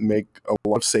time, make a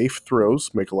lot of safe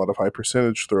throws, make a lot of high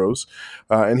percentage throws,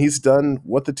 and he's done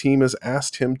what the team has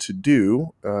asked him to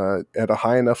do at a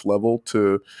high enough level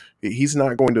he's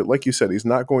not going to, like you said, he's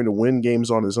not going to win games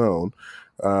on his own.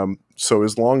 So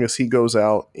as long as he goes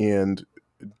out and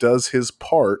does his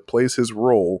part, plays his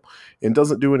role, and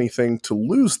doesn't do anything to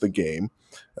lose the game,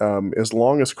 as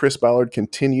long as Chris Ballard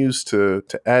continues to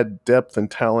add depth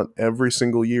and talent every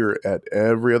single year at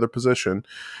every other position,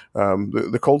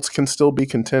 the Colts can still be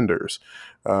contenders.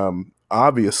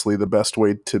 obviously the best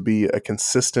way to be a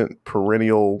consistent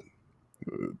perennial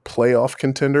playoff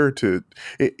contender.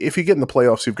 If you get in the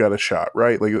playoffs, you've got a shot,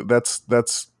 right? Like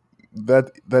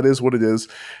that is what it is.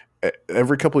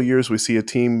 Every couple of years we see a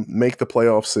team make the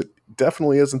playoffs that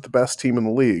definitely isn't the best team in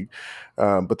the league,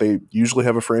 but they usually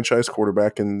have a franchise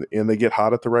quarterback, and they get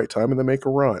hot at the right time and they make a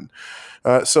run.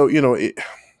 So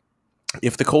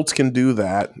if the Colts can do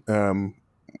that,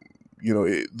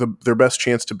 their best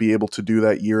chance to be able to do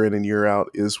that year in and year out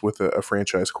is with a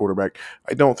franchise quarterback.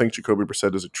 I don't think Jacoby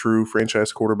Brissett is a true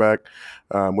franchise quarterback.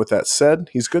 With that said,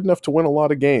 he's good enough to win a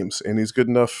lot of games, and he's good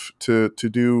enough to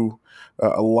do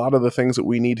a lot of the things that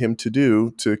we need him to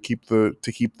do to keep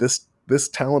this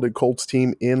talented Colts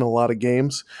team in a lot of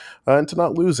games and to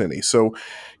not lose any. So,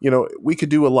 we could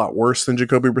do a lot worse than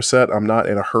Jacoby Brissett. I'm not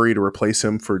in a hurry to replace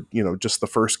him for, just the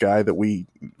first guy that we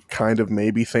kind of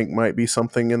maybe think might be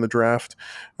something in the draft.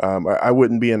 I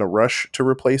wouldn't be in a rush to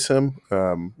replace him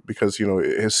because,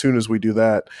 as soon as we do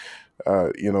that,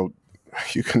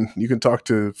 you can talk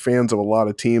to fans of a lot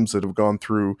of teams that have gone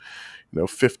through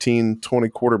 15, 20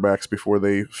 quarterbacks before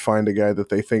they find a guy that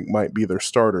they think might be their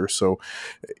starter. So,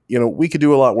 we could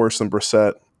do a lot worse than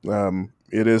Brissett.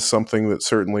 It is something that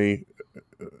certainly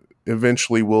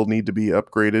eventually will need to be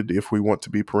upgraded if we want to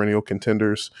be perennial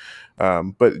contenders.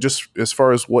 But just as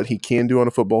far as what he can do on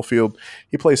a football field,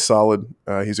 he plays solid.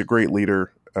 He's a great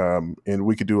leader, and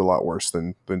we could do a lot worse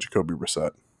than Jacoby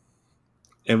Brissett.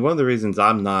 And one of the reasons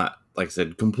I'm not, like I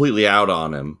said, completely out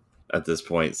on him at this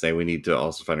point, saying we need to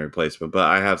also find a replacement, but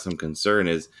I have some concern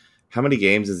is how many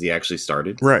games has he actually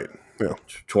started? Right. Yeah.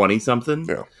 20 something.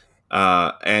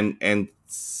 Yeah. And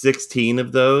 16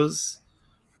 of those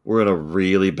were in a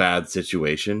really bad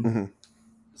situation. Mm-hmm.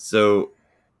 So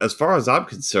as far as I'm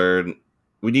concerned,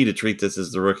 we need to treat this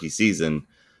as the rookie season.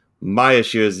 My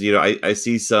issue is, I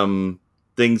see some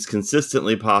things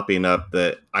consistently popping up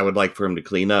that I would like for him to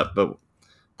clean up, but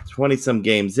 20 some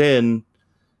games in,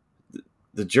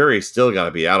 the jury's still got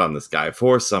to be out on this guy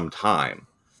for some time.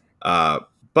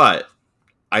 But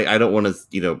I don't want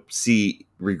to, see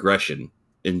regression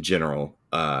in general.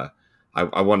 I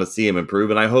want to see him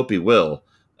improve, and I hope he will.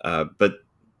 But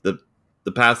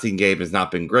the passing game has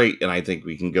not been great, and I think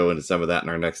we can go into some of that in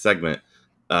our next segment.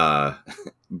 And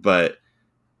like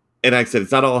I said,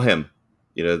 it's not all him.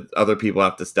 Other people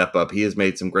have to step up. He has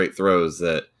made some great throws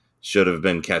that should have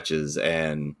been catches,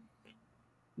 and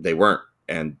they weren't.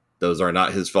 And those are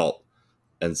not his fault.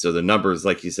 And so the numbers,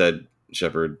 like you said,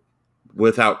 Shepard,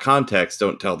 without context,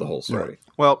 don't tell the whole story. Right.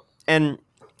 Well, and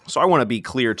so I want to be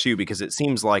clear, too, because it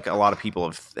seems like a lot of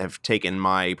people have taken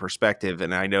my perspective,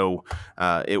 and I know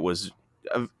it was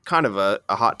kind of a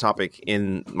hot topic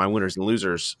in my winners and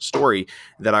losers story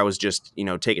that I was just,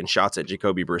 taking shots at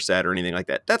Jacoby Brissett or anything like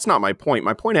that. That's not my point.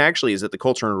 My point actually is that the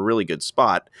Colts are in a really good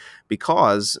spot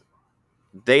because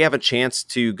they have a chance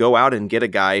to go out and get a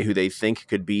guy who they think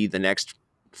could be the next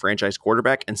franchise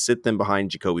quarterback and sit them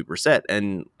behind Jacoby Brissett.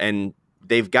 And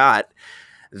they've got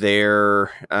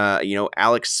their,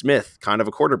 Alex Smith kind of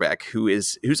a quarterback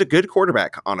who's a good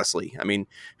quarterback, honestly. I mean,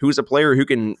 who's a player who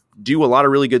can do a lot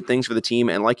of really good things for the team.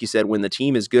 And like you said, when the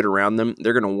team is good around them,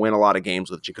 they're going to win a lot of games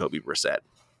with Jacoby Brissett.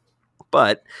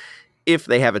 But if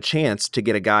they have a chance to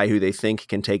get a guy who they think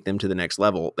can take them to the next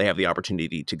level, they have the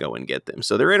opportunity to go and get them.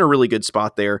 So they're in a really good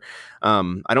spot there.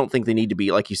 I don't think they need to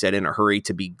be, like you said, in a hurry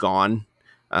to be gone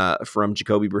from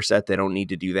Jacoby Brissett. They don't need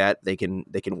to do that. They can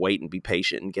wait and be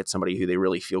patient and get somebody who they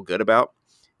really feel good about.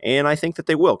 And I think that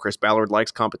they will. Chris Ballard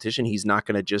likes competition. He's not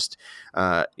going to just,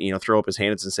 throw up his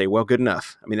hands and say, well, good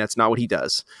enough. I mean, that's not what he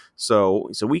does. So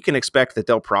we can expect that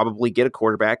they'll probably get a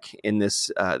quarterback in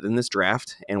this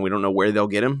draft, and we don't know where they'll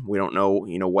get him. We don't know,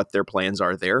 what their plans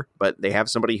are there, but they have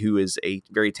somebody who is a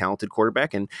very talented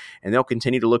quarterback, and they'll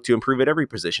continue to look to improve at every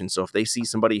position. So if they see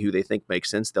somebody who they think makes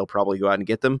sense, they'll probably go out and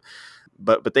get them.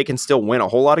 But they can still win a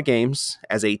whole lot of games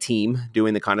as a team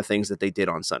doing the kind of things that they did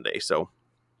on Sunday. So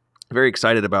very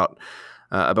excited about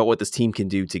what this team can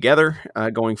do together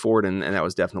going forward, and that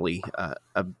was definitely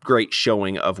a great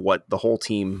showing of what the whole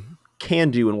team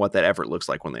can do and what that effort looks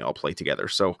like when they all play together.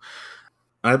 So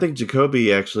I think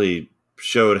Jacoby actually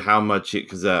showed how much,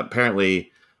 because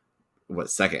apparently,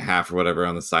 second half or whatever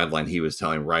on the sideline, he was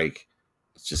telling Reich,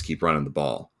 let's just keep running the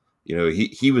ball.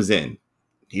 He was in.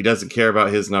 He doesn't care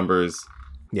about his numbers.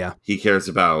 Yeah, he cares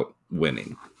about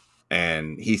winning,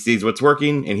 and he sees what's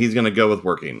working, and he's going to go with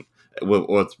working.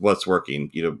 What's working.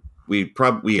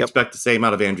 We expect the same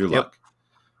amount of Andrew Luck.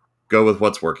 Go with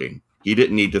what's working. He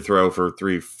didn't need to throw for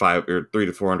 300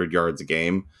 to 400 yards a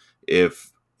game.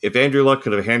 If Andrew Luck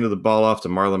could have handed the ball off to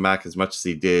Marlon Mack as much as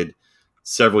he did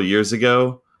several years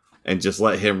ago, and just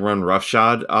let him run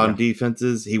roughshod on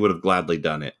defenses, he would have gladly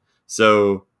done it.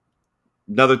 So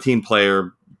another team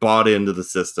player bought into the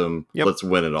system. Yep. Let's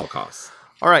win at all costs.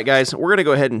 All right, guys, we're going to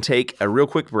go ahead and take a real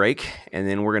quick break, and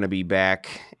then we're going to be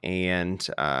back and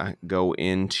go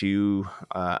into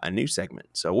a new segment.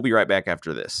 So we'll be right back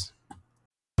after this.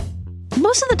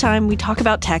 Most of the time, we talk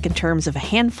about tech in terms of a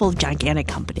handful of gigantic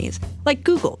companies, like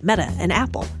Google, Meta, and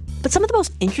Apple. But some of the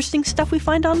most interesting stuff we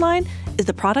find online is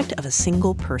the product of a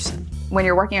single person. When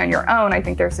you're working on your own, I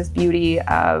think there's this beauty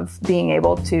of being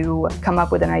able to come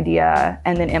up with an idea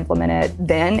and then implement it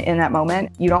then in that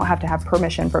moment. You don't have to have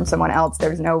permission from someone else.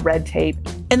 There's no red tape.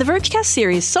 In the Vergecast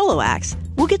series Solo Acts,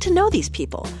 we'll get to know these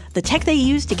people, the tech they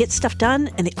use to get stuff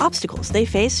done, and the obstacles they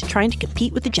face trying to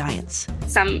compete with the giants.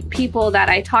 Some people that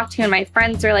I talk to and my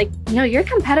friends are like, your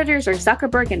competitors are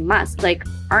Zuckerberg and Musk. Like,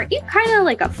 aren't you kind of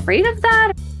like afraid of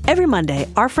that? Every Monday,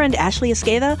 our friend Ashley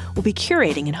Esqueda will be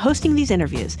curating and hosting these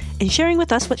interviews and sharing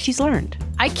with us what she's learned.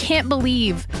 I can't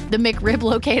believe the McRib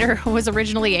locator was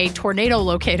originally a tornado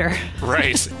locator.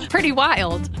 Right. Pretty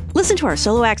wild. Listen to our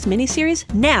Solo Acts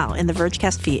miniseries now in the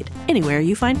Vergecast feed, anywhere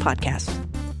you find podcasts.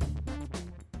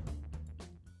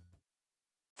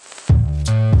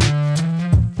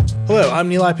 Hello,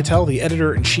 I'm Nilay Patel, the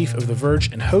editor-in-chief of The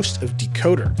Verge and host of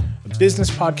Decoder, a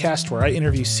business podcast where I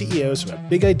interview CEOs about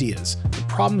big ideas, the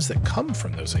problems that come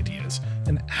from those ideas,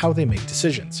 and how they make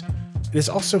decisions. It is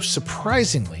also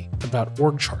surprisingly about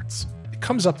org charts. It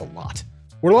comes up a lot.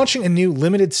 We're launching a new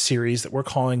limited series that we're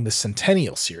calling the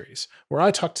Centennial Series, where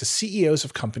I talk to CEOs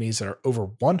of companies that are over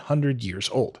 100 years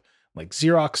old, like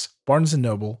Xerox, Barnes &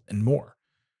 Noble, and more.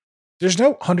 There's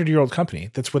no 100-year-old company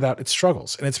that's without its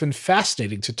struggles, and it's been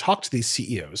fascinating to talk to these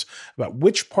CEOs about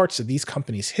which parts of these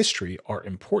companies' history are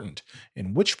important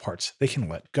and which parts they can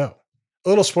let go. A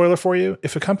little spoiler for you,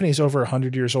 if a company is over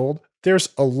 100 years old, there's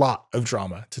a lot of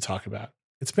drama to talk about.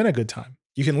 It's been a good time.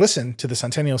 You can listen to the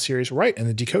Centennial Series right in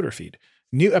the Decoder feed.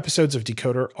 New episodes of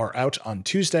Decoder are out on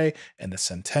Tuesday, and the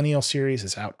Centennial Series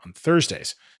is out on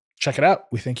Thursdays. Check it out.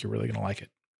 We think you're really going to like it.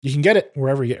 You can get it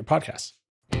wherever you get your podcasts.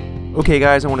 Okay,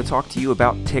 guys, I want to talk to you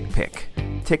about TickPick.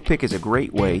 TickPick is a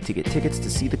great way to get tickets to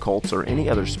see the Colts or any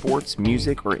other sports,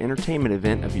 music, or entertainment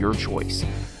event of your choice.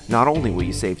 Not only will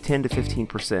you save 10 to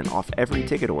 15% off every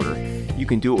ticket order, you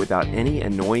can do it without any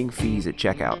annoying fees at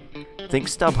checkout. Think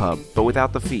StubHub, but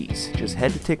without the fees. Just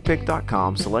head to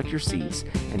tickpick.com, select your seats,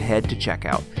 and head to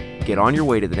checkout. Get on your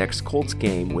way to the next Colts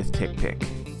game with TickPick.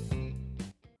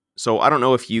 So I don't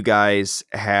know if you guys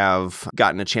have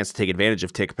gotten a chance to take advantage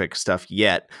of TickPick stuff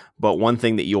yet, but one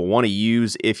thing that you'll want to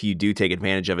use if you do take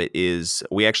advantage of it is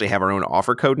we actually have our own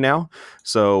offer code now.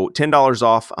 So $10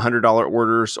 off $100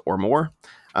 orders or more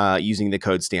using the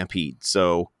code Stampede.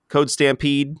 So code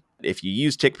Stampede, if you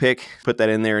use TickPick, put that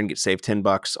in there and save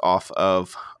 $10 off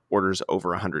of orders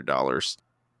over $100.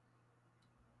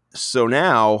 So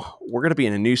now we're going to be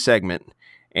in a new segment,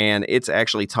 and it's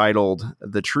actually titled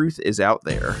The Truth is Out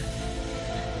There.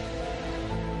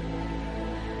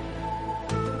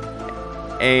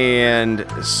 And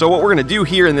so what we're going to do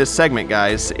here in this segment,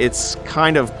 guys, it's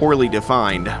kind of poorly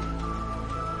defined.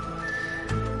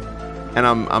 And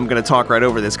I'm going to talk right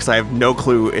over this because I have no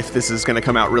clue if this is going to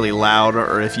come out really loud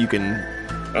or if you can,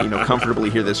 comfortably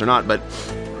hear this or not. But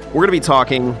we're going to be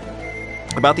talking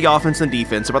about the offense and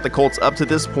defense, about the Colts up to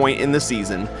this point in the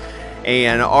season.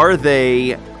 And are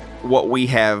they what we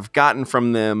have gotten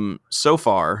from them so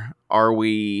far? Are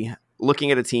we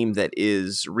looking at a team that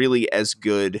is really as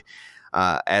good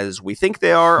as we think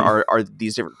they are? Are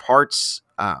these different parts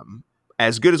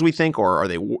as good as we think, or are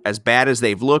they as bad as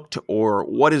they've looked, or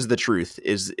what is the truth?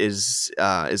 Is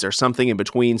there something in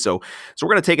between? So we're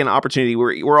going to take an opportunity.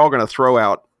 We're all going to throw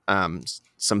out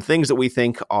some things that we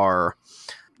think are,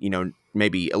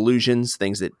 maybe illusions,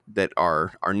 things that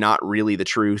are not really the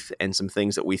truth, and some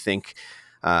things that we think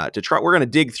to try. We're going to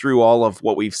dig through all of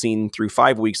what we've seen through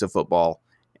 5 weeks of football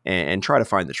and try to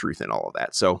find the truth in all of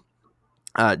that. So,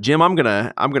 Jim, I'm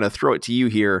gonna throw it to you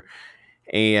here.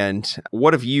 And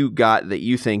what have you got that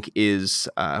you think is?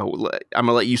 I'm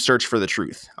gonna let you search for the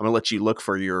truth. I'm gonna let you look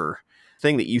for your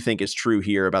thing that you think is true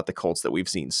here about the Colts that we've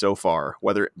seen so far,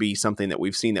 whether it be something that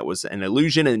we've seen that was an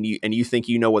illusion and you think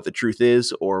you know what the truth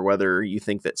is, or whether you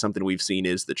think that something we've seen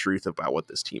is the truth about what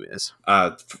this team is.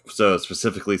 So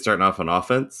specifically starting off on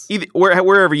offense?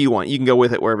 Wherever you want. You can go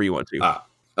with it wherever you want to.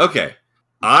 Okay.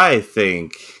 I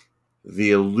think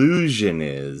the illusion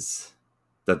is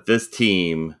that this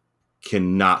team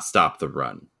cannot stop the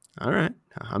run. All right.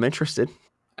 I'm interested.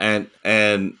 And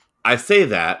I say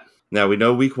that. Now, we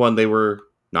know week 1 they were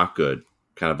not good,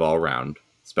 kind of all around,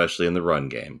 especially in the run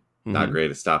game. Mm-hmm. Not great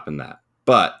at stopping that.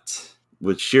 But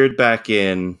with Sheard back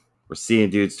in, We're seeing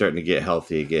dudes starting to get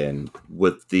healthy again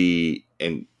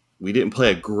and we didn't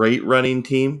play a great running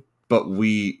team, but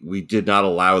we did not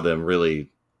allow them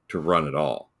really to run at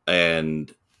all.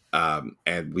 And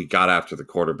we got after the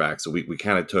quarterback. So we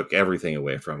kind of took everything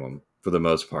away from them for the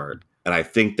most part. And I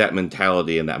think that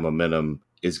mentality and that momentum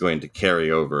is going to carry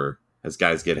over as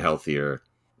guys get healthier.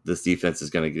 This defense is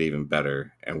going to get even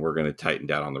better, and we're going to tighten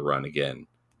down on the run again.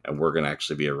 And we're going to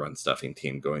actually be a run stuffing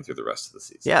team going through the rest of the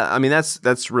season. Yeah, I mean,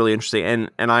 that's really interesting.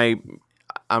 And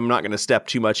I'm not going to step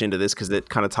too much into this because it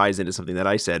kind of ties into something that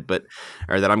I said,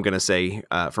 or that I'm going to say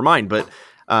for mine. But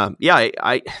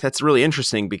I that's really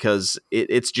interesting because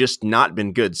it's just not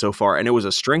been good so far. And it was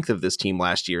a strength of this team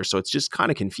last year. So it's just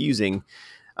kind of confusing.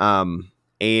 And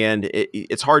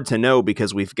it's hard to know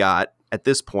because we've got, at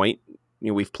this point,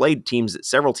 we've played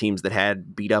several teams that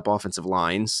had beat up offensive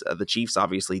lines. The Chiefs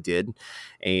obviously did,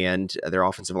 and their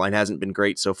offensive line hasn't been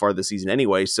great so far this season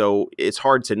anyway. So it's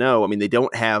hard to know. I mean, they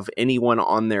don't have anyone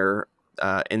on their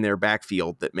in their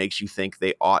backfield that makes you think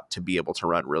they ought to be able to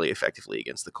run really effectively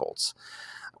against the Colts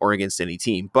or against any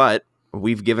team. But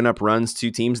we've given up runs to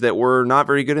teams that were not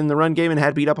very good in the run game and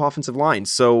had beat up offensive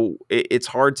lines. So it's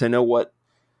hard to know what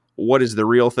is the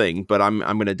real thing, but I'm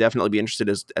going to definitely be interested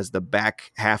as the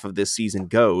back half of this season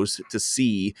goes to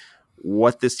see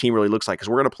what this team really looks like. Cause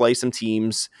we're going to play some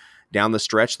teams down the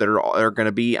stretch that are going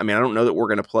to be, I mean, I don't know that we're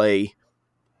going to play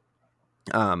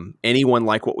anyone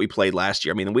like what we played last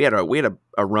year. I mean, we had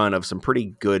a run of some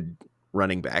pretty good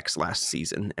running backs last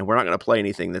season, and we're not going to play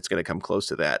anything that's going to come close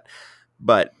to that,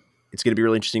 but it's going to be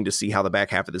really interesting to see how the back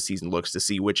half of the season looks, to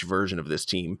see which version of this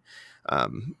team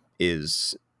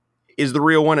is the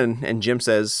real one. And Jim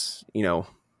says, the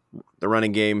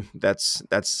running game, that's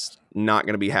not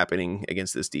going to be happening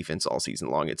against this defense all season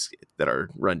long. It's that our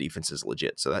run defense is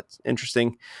legit. So that's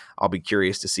interesting. I'll be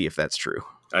curious to see if that's true.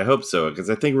 I hope so, because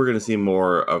I think we're going to see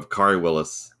more of Kari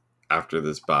Willis after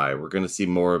this bye. We're going to see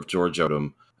more of George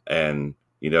Odom. And,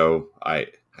 I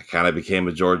kind of became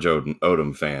a George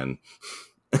Odom fan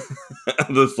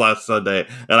this last Sunday.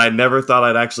 And I never thought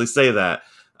I'd actually say that.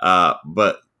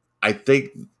 But I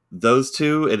think those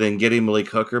two, and then getting Malik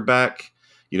Hooker back,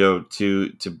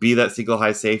 to be that single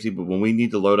high safety. But when we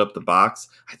need to load up the box,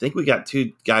 I think we got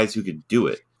two guys who could do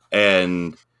it.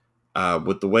 And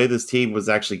with the way this team was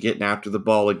actually getting after the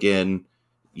ball again,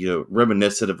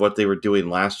 reminiscent of what they were doing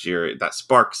last year, that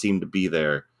spark seemed to be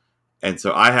there. And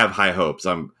so I have high hopes.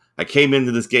 I came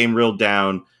into this game real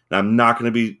down, and I'm not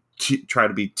going to be try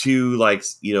to be too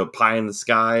pie in the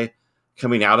sky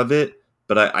coming out of it.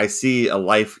 But I see a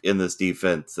life in this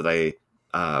defense that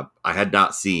I had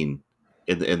not seen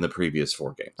in the previous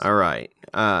 4 games. All right,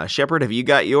 Shepard, have you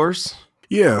got yours?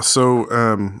 Yeah. So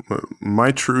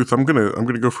my truth, I'm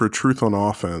gonna go for a truth on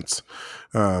offense.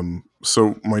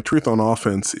 So my truth on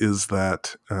offense is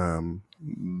that the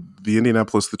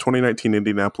 2019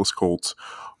 Indianapolis Colts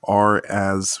are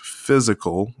as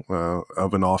physical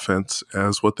of an offense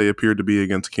as what they appeared to be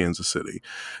against Kansas City.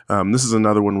 This is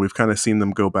another one we've kind of seen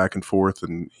them go back and forth,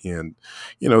 and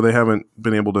they haven't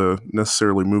been able to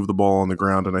necessarily move the ball on the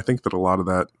ground, and I think that a lot of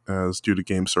that is due to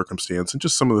game circumstance and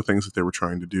just some of the things that they were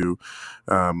trying to do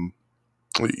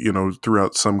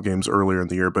throughout some games earlier in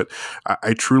the year. But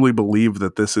I truly believe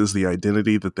that this is the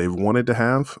identity that they've wanted to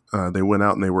have. They went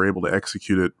out and they were able to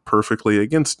execute it perfectly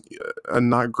against a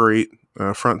not great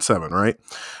front seven, right?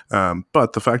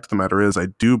 But the fact of the matter is, I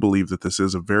do believe that this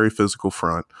is a very physical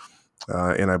front,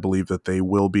 and I believe that they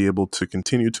will be able to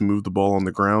continue to move the ball on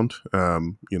the ground.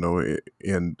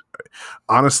 And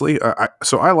honestly,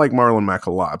 so I like Marlon Mack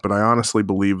a lot, but I honestly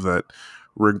believe that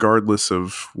regardless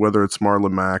of whether it's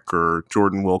Marlon Mack or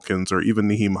Jordan Wilkins or even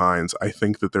Nyheim Hines, I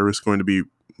think that there's going to be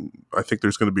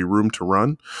room to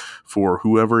run for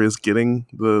whoever is getting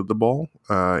the ball.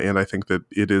 And I think that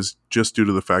it is just due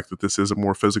to the fact that this is a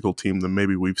more physical team than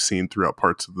maybe we've seen throughout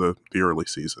parts of the early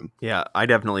season. Yeah, I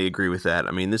definitely agree with that.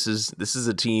 I mean, this is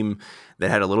a team that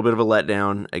had a little bit of a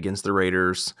letdown against the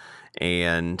Raiders,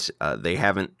 and they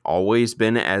haven't always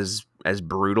been as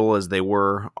brutal as they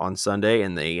were on Sunday.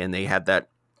 And they had that,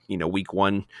 week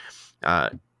 1,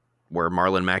 where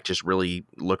Marlon Mack just really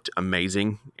looked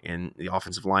amazing and the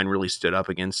offensive line really stood up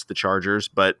against the Chargers.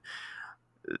 But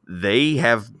they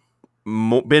have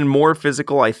been more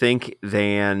physical, I think,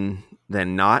 than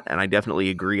not. And I definitely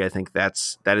agree. I think that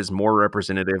is more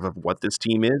representative of what this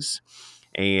team is.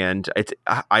 And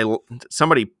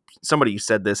somebody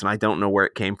said this, and I don't know where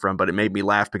it came from, but it made me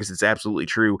laugh because it's absolutely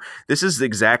true. This is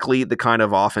exactly the kind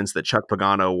of offense that Chuck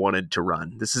Pagano wanted to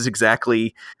run. This is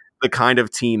exactly the kind of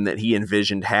team that he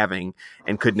envisioned having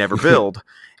and could never build.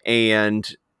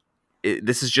 And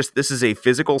this is a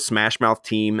physical smash mouth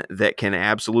team that can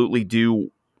absolutely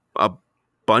do a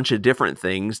bunch of different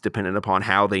things depending upon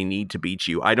how they need to beat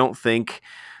you. I don't think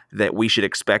that we should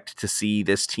expect to see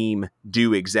this team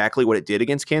do exactly what it did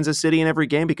against Kansas City in every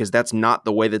game, because that's not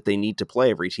the way that they need to play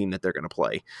every team that they're going to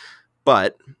play.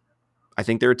 But I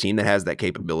think they're a team that has that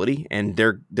capability, and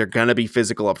they're going to be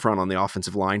physical up front on the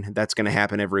offensive line. That's going to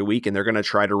happen every week, and they're going to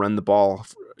try to run the ball,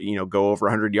 go over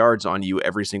 100 yards on you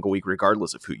every single week,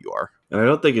 regardless of who you are. And I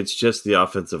don't think it's just the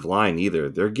offensive line either.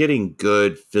 They're getting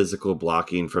good physical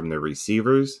blocking from the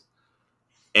receivers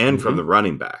and from the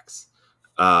running backs.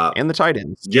 And the tight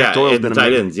ends. Yeah, and the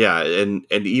tight ends, yeah. And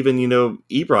even,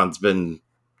 Ebron's been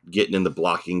getting in the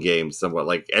blocking game somewhat.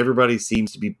 Like, everybody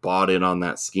seems to be bought in on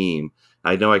that scheme.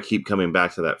 I know I keep coming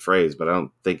back to that phrase, but I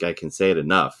don't think I can say it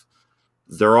enough.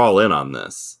 They're all in on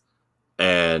this.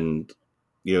 And,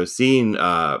 seeing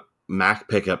Mac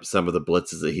pick up some of the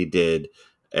blitzes that he did,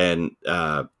 and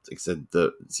like I said,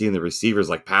 seeing the receivers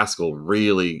like Pascal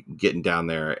really getting down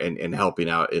there and helping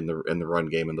out in the run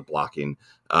game and the blocking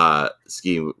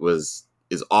scheme is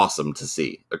awesome to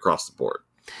see across the board.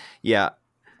 Yeah.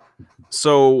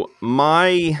 So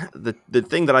the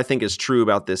thing that I think is true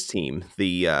about this team,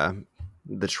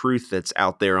 the truth that's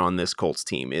out there on this Colts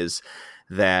team, is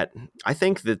that I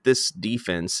think that this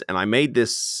defense, and I made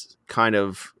this kind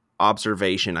of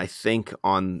observation, I think,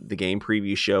 on the game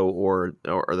preview show or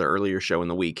the earlier show in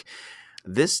the week.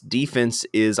 This defense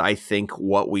is, I think,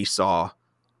 what we saw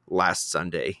last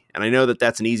Sunday. And I know that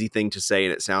that's an easy thing to say,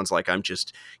 and it sounds like I'm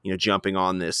just, jumping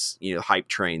on this, hype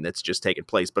train that's just taken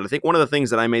place. But I think one of the things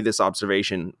that I made this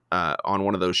observation on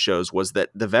one of those shows was that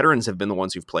the veterans have been the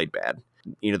ones who've played bad.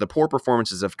 The poor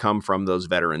performances have come from those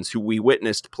veterans who we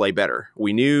witnessed play better.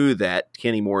 We knew that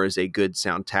Kenny Moore is a good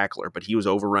sound tackler, but he was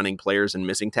overrunning players and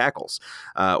missing tackles.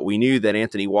 We knew that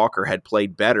Anthony Walker had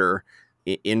played better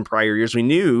in prior years. We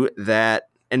knew that,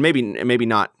 and maybe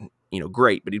not,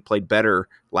 great, but he played better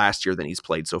last year than he's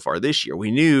played so far this year.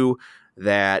 We knew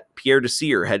that Pierre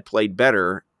Desir had played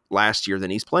better last year than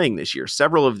he's playing this year.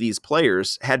 Several of these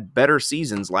players had better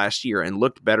seasons last year and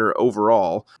looked better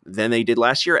overall than they did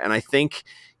last year. And I think,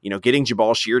 getting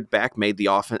Jabal Sheard back made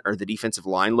the defensive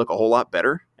line look a whole lot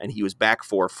better. And he was back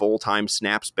for full-time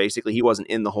snaps. Basically, he wasn't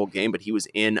in the whole game, but he was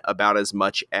in about as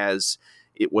much as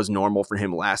it was normal for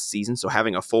him last season. So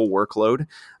having a full workload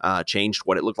changed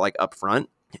what it looked like up front.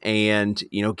 And,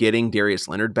 getting Darius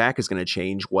Leonard back is going to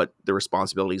change what the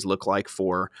responsibilities look like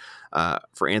for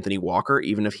Anthony Walker,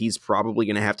 even if he's probably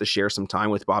going to have to share some time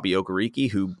with Bobby Okereke,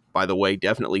 who, by the way,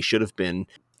 definitely should have been,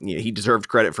 he deserved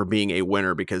credit for being a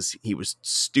winner because he was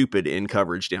stupid in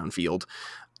coverage downfield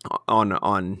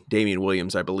on Damian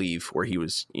Williams, I believe, where he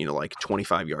was, like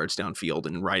 25 yards downfield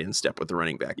and right in step with the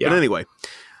running back. Yeah. But anyway,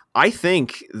 I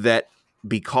think that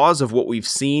because of what we've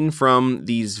seen from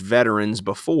these veterans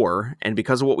before, and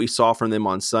because of what we saw from them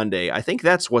on Sunday, I think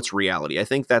that's what's reality. I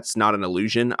think that's not an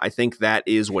illusion. I think that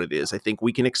is what it is. I think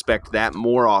we can expect that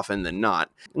more often than not.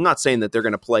 I'm not saying that they're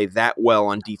going to play that well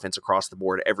on defense across the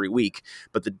board every week,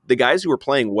 but the guys who are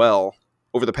playing well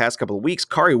over the past couple of weeks,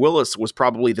 Khari Willis was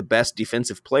probably the best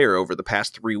defensive player over the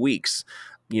past 3 weeks,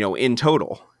 in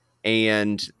total.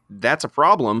 And that's a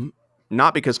problem.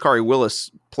 Not because Khari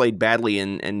Willis played badly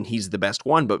and he's the best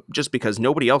one, but just because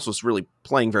nobody else was really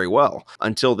playing very well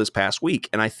until this past week.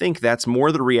 And I think that's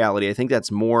more the reality. I think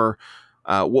that's more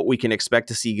what we can expect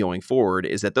to see going forward,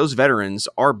 is that those veterans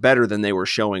are better than they were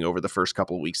showing over the first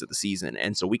couple of weeks of the season.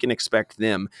 And so we can expect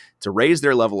them to raise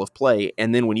their level of play.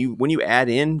 And then when you add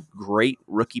in great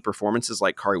rookie performances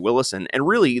like Khari Willis and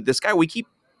really this guy we keep,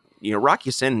 Rock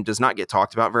Ya-Sin does not get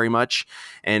talked about very much,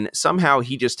 and somehow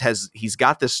he's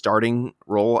got this starting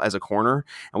role as a corner,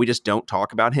 and we just don't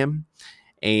talk about him.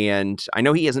 And I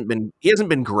know he hasn't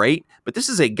been great, but this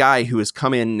is a guy who has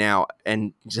come in now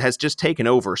and has just taken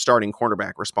over starting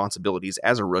cornerback responsibilities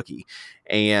as a rookie,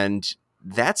 and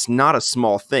that's not a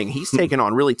small thing. He's taken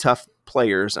on really tough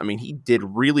players. I mean, he did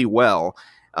really well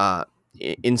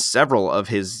in several of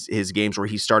his games where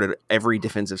he started every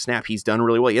defensive snap. He's done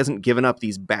really well. He hasn't given up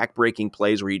these back-breaking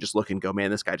plays where you just look and go,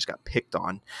 man, this guy just got picked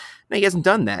on. No, he hasn't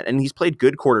done that. And he's played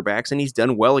good quarterbacks, and he's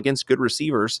done well against good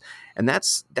receivers. And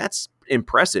that's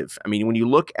impressive. I mean, when you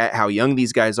look at how young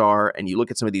these guys are and you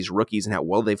look at some of these rookies and how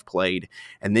well they've played,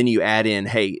 and then you add in,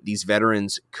 hey, these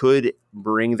veterans could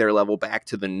bring their level back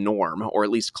to the norm, or at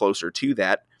least closer to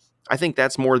that. I think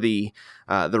that's more the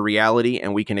reality,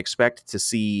 and we can expect to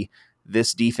see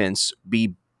this defense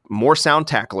be more sound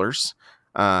tacklers,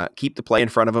 keep the play in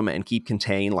front of them and keep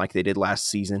contained like they did last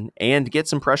season, and get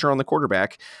some pressure on the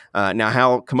quarterback. Now,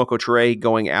 how Kamoko Toure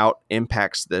going out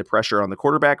impacts the pressure on the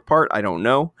quarterback part, I don't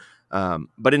know.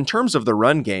 But in terms of the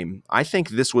run game, I think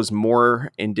this was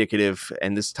more indicative,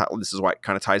 and this is why it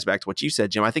kind of ties back to what you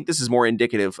said, Jim. I think this is more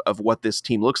indicative of what this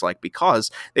team looks like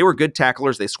because they were good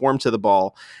tacklers, they swarmed to the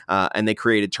ball, and they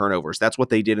created turnovers. That's what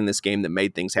they did in this game that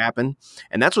made things happen,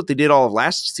 and that's what they did all of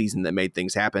last season that made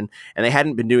things happen, and they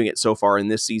hadn't been doing it so far in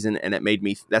this season, and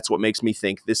that's what makes me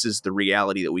think this is the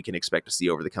reality that we can expect to see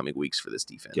over the coming weeks for this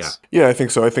defense. Yeah, I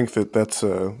think so. I think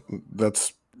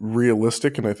that's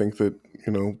realistic, and I think that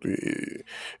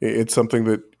it's something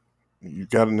that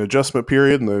you've got an adjustment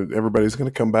period, and everybody's going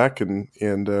to come back and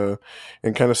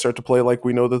kind of start to play like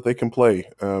we know that they can play.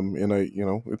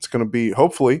 It's going to be,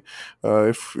 hopefully,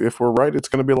 if we're right, it's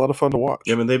going to be a lot of fun to watch.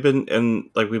 Yeah, I mean, they've been,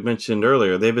 and like we mentioned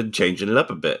earlier, they've been changing it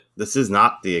up a bit. This is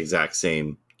not the exact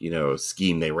same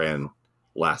scheme they ran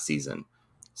last season,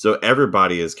 so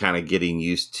everybody is kind of getting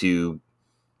used to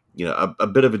a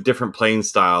bit of a different playing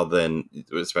style than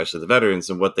especially the veterans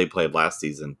and what they played last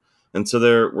season. And so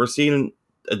we're seeing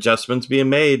adjustments being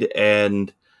made,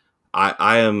 and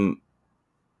I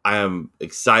am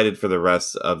excited for the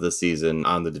rest of the season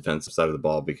on the defensive side of the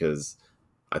ball, because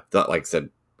I thought, like I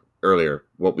said earlier,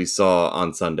 what we saw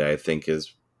on Sunday, I think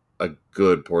is a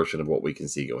good portion of what we can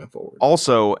see going forward.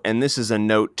 Also, and this is a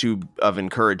note of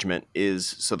encouragement,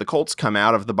 so the Colts come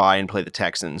out of the bye and play the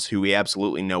Texans, who we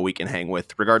absolutely know we can hang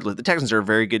with. Regardless, the Texans are a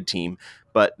very good team,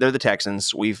 but they're the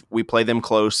Texans. We play them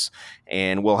close,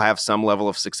 and we'll have some level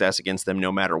of success against them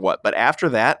no matter what. But after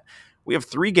that, we have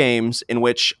 3 games in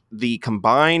which the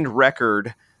combined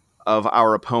record of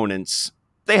our opponents,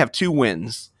 they have 2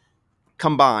 wins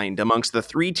combined amongst the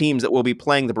 3 teams that will be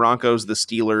playing: the Broncos, the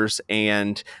Steelers,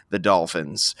 and the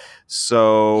Dolphins.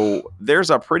 So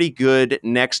there's a pretty good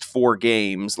next 4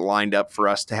 games lined up for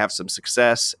us to have some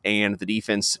success, and the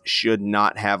defense should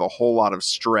not have a whole lot of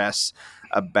stress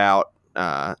about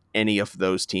any of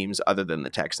those teams other than the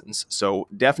Texans. So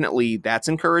definitely that's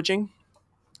encouraging.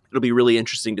 It'll be really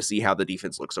interesting to see how the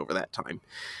defense looks over that time.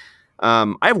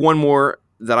 I have one more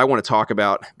that I want to talk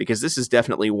about, because this is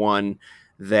definitely one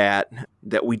that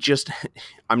we just,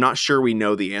 I'm not sure we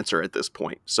know the answer at this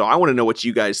point. So I want to know what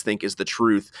you guys think is the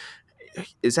truth.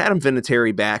 Is Adam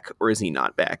Vinatieri back, or is he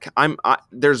not back?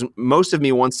 There's most of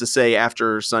me wants to say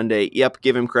after Sunday, yep,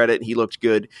 give him credit, he looked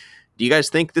good. Do you guys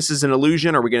think this is an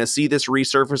illusion? Are we going to see this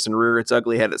resurface and rear its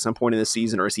ugly head at some point in the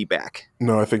season, or is he back?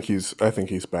 No, I think he's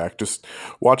back. Just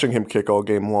watching him kick all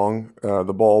game long,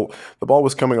 the ball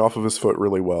was coming off of his foot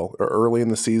really well early in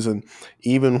the season.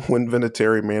 Even when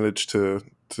Vinatieri managed to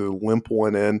limp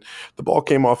one in, the ball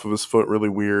came off of his foot really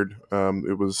weird.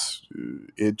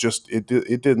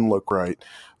 It didn't look right.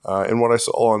 And what I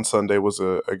saw on Sunday was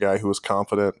a guy who was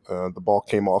confident. The ball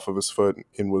came off of his foot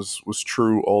and was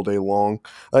true all day long.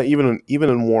 Even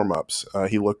in warm-ups,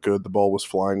 he looked good. The ball was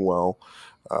flying well.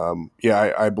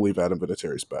 I believe Adam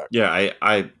Vinatieri's back. Yeah,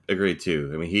 I agree too.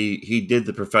 I mean, he did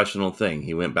the professional thing.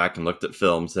 He went back and looked at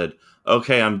film, said,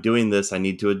 okay, I'm doing this. I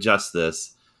need to adjust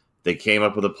this. They came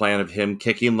up with a plan of him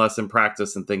kicking less in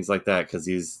practice and things like that, because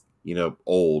he's,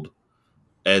 old.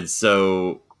 And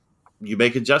so you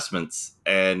make adjustments,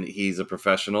 and he's a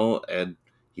professional, and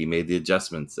he made the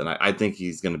adjustments, and I think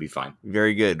he's going to be fine.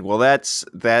 Very good. Well,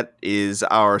 that is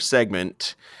our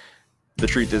segment. The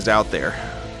truth is out there.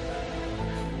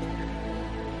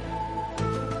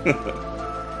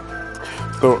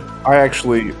 So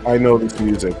I know this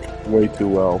music way too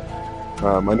well.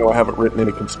 I know I haven't written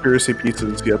any conspiracy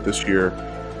pieces yet this year,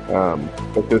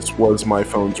 but this was my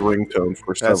phone's ringtone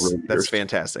for several years. That's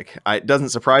fantastic. It doesn't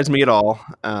surprise me at all.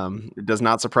 It does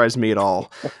not surprise me at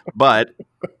all. But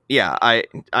yeah, I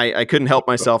couldn't help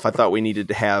myself. I thought we needed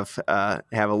to have a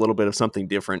little bit of something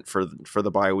different for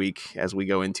the bye week as we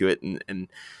go into it, and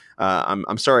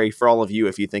I'm sorry for all of you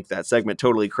if you think that segment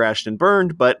totally crashed and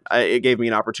burned, but it gave me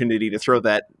an opportunity to throw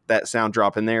that sound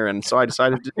drop in there, and so I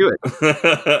decided to do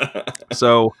it.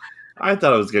 So I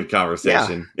thought it was a good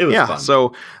conversation. It was fun.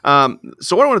 So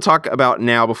what I want to talk about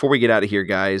now before we get out of here,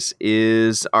 guys,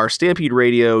 is our Stampede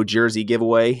Radio Jersey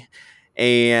giveaway.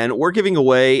 And we're giving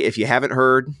away, if you haven't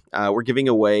heard, we're giving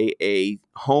away a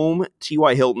home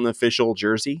T.Y. Hilton official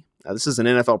jersey. This is an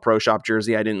NFL Pro Shop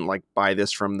jersey. I didn't buy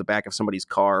this from the back of somebody's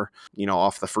car,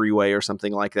 off the freeway or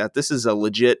something like that. This is a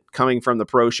legit coming from the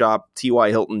Pro Shop T.Y.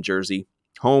 Hilton jersey,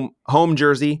 home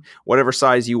jersey, whatever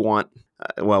size you want.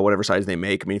 Whatever size they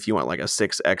make. I mean, if you want like a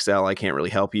 6XL, I can't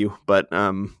really help you, but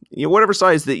whatever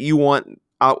size that you want,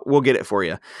 we'll get it for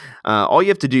you. All you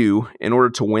have to do in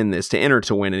order to win this, to enter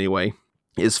to win anyway,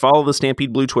 is follow the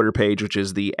Stampede Blue Twitter page, which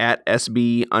is the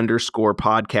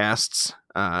 @SB_podcasts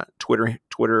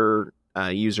Twitter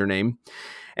username.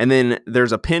 And then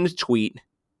there's a pinned tweet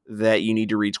that you need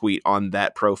to retweet on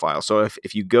that profile. So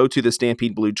if you go to the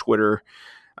Stampede Blue Twitter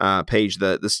page,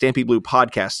 the Stampede Blue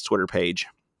Podcast Twitter page,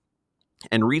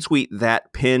 and retweet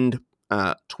that pinned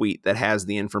tweet that has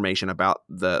the information about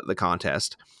the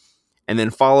contest, and then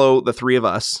follow the three of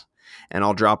us, and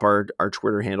I'll drop our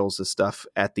Twitter handles and stuff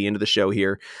at the end of the show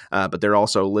here, but they're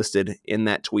also listed in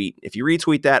that tweet. If you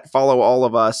retweet that, follow all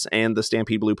of us and the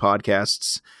Stampede Blue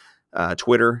Podcast's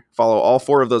Twitter, follow all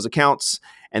four of those accounts,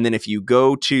 and then if you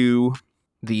go to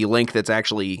the link that's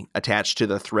actually attached to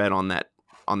the thread on that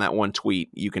one tweet,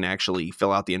 you can actually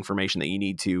fill out the information that you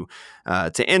need to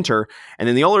enter. And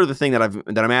then the only other thing that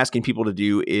I'm asking people to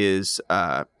do is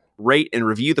rate and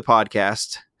review the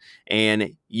podcast,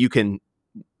 and you can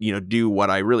do what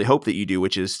I really hope that you do,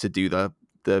 which is to do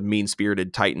the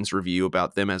Mean-Spirited Titans review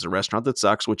about them as a restaurant that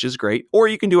sucks, which is great. Or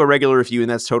you can do a regular review, and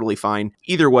that's totally fine.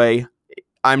 Either way,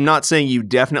 I'm not saying you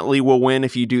definitely will win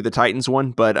if you do the Titans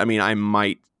one, but I mean,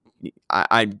 I'm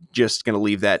just going to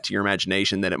leave that to your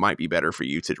imagination, that it might be better for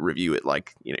you to review it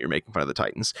like, you're making fun of the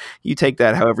Titans. You take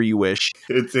that however you wish.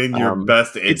 It's in your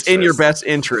best interest. It's in your best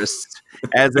interest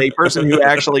as a person who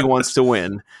actually wants to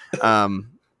win.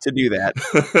 To do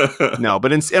that. No,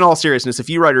 but in all seriousness,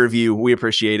 if you write a review, we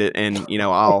appreciate it. And,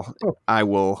 I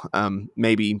will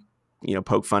maybe,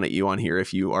 poke fun at you on here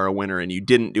if you are a winner and you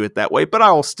didn't do it that way, but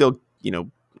I'll still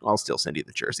send you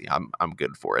the jersey. I'm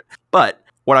good for it. But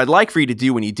what I'd like for you to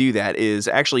do when you do that is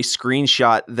actually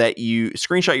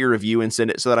screenshot your review and send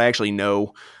it so that I actually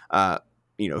know,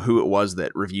 who it was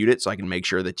that reviewed it, so I can make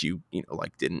sure that you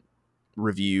didn't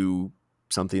review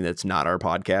something that's not our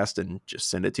podcast and just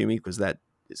send it to me, because that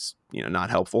is not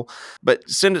helpful. But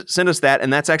send us that,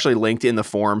 and that's actually linked in the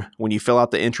form when you fill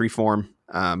out the entry form,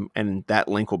 and that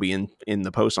link will be in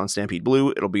the post on Stampede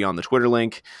Blue. It'll be on the Twitter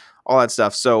link, all that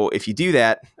stuff. So if you do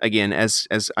that, again, as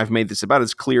I've made this about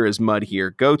as clear as mud here,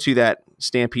 go to that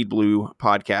Stampede Blue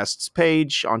Podcast's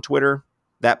page on Twitter.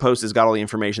 That post has got all the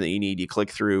information that you need. You click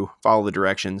through, follow the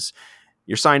directions.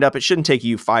 You're signed up. It shouldn't take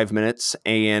you 5 minutes,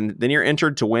 and then you're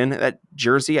entered to win. That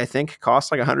jersey, I think,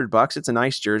 costs like $100. It's a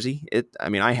nice jersey.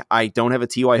 I don't have a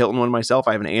T.Y. Hilton one myself.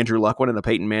 I have an Andrew Luck one and a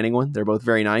Peyton Manning one. They're both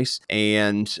very nice.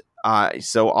 And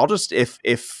so I'll just,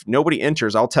 if nobody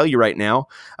enters, I'll tell you right now,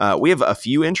 we have a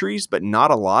few entries, but not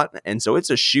a lot. And so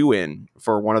it's a shoe-in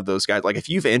for one of those guys. Like, if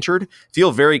you've entered,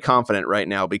 feel very confident right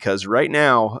now, because right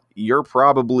now you're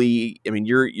probably,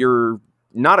 you're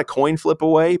not a coin flip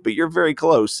away, but you're very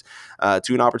close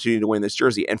to an opportunity to win this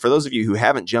jersey. And for those of you who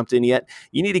haven't jumped in yet,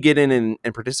 you need to get in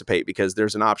and participate, because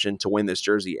there's an option to win this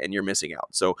jersey and you're missing out.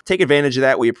 So take advantage of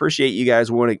that. We appreciate you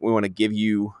guys. We want to give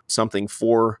you something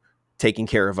for taking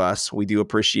care of us. We do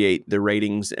appreciate the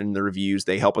ratings and the reviews.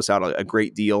 They help us out a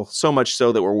great deal, so much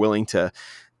so that we're willing to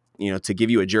give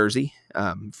you a jersey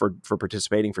for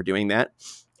participating, for doing that.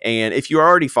 And if you're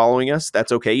already following us,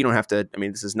 that's okay. You don't have to,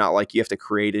 this is not like you have to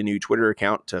create a new Twitter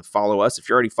account to follow us. If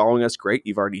you're already following us, great.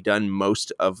 You've already done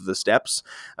most of the steps.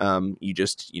 You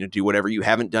just, do whatever you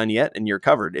haven't done yet, and you're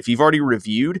covered. If you've already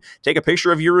reviewed, take a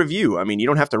picture of your review. You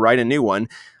don't have to write a new one.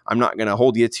 I'm not going to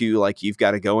hold you to, like, you've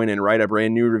got to go in and write a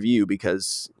brand new review,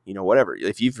 because, whatever.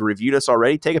 If you've reviewed us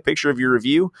already, take a picture of your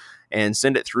review and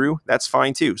send it through. That's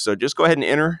fine too. So just go ahead and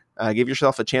enter, give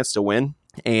yourself a chance to win.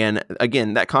 And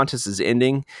again, that contest is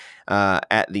ending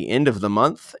at the end of the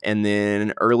month. And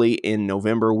then early in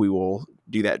November, we will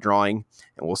do that drawing,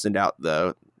 and we'll send out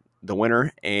the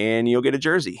winner, and you'll get a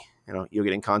jersey. You'll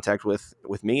get in contact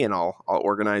with me, and I'll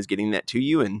organize getting that to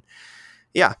you. And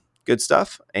yeah, good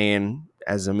stuff. And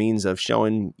as a means of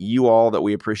showing you all that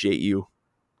we appreciate you,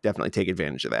 definitely take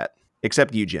advantage of that.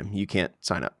 Except you, Jim. You can't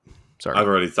sign up. Sorry. I've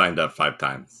already signed up 5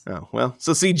 times. Oh, well.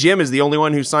 So see, Jim is the only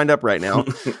one who signed up right now.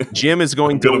 Jim is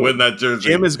going to win that jersey.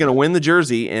 Jim is going to win the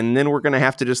jersey, and then we're going to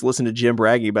have to just listen to Jim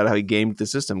bragging about how he gamed the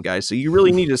system, guys. So you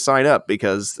really need to sign up,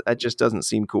 because that just doesn't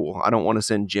seem cool. I don't want to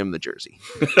send Jim the jersey.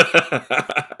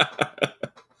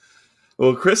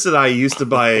 Well, Chris and I used to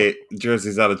buy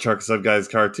jerseys out of Truck Sub Guy's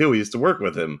car too. We used to work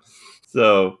with him.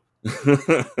 So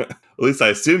at least I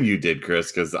assume you did,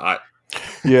 Chris, because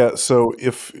Yeah, so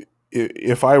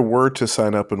if I were to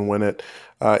sign up and win it,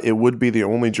 it would be the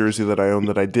only jersey that I own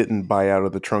that I didn't buy out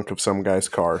of the trunk of some guy's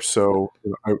car. So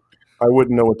I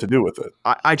wouldn't know what to do with it.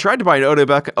 I tried to buy an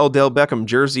Odell Beckham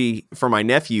jersey for my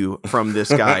nephew from this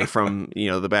guy from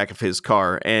the back of his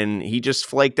car, and he just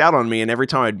flaked out on me. And every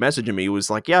time I'd message him, he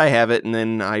was like, "Yeah, I have it," and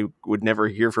then I would never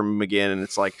hear from him again. And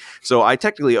it's like, so I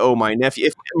technically owe my nephew.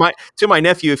 To my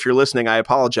nephew, if you're listening, I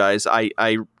apologize. I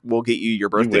will get you your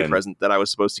birthday present that I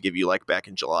was supposed to give you like back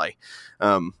in July.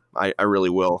 I really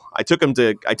will. I took him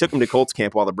to Colts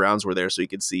camp while the Browns were there, so he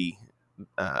could see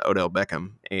Odell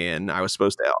Beckham, and I was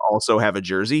supposed to also have a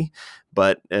jersey,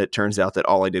 but it turns out that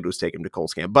all I did was take him to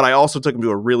Colts camp. But I also took him to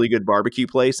a really good barbecue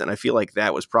place, and I feel like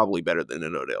that was probably better than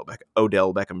an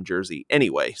Odell Beckham jersey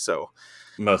anyway. So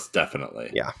most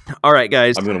definitely. Yeah. All right,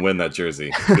 guys. I'm going to win that jersey.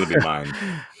 It's going to be mine.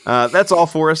 That's all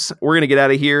for us. We're going to get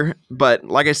out of here. But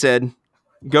like I said,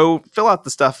 go fill out the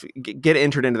stuff, get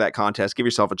entered into that contest, give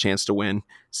yourself a chance to win.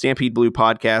 Stampede Blue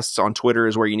Podcasts on Twitter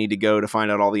is where you need to go to find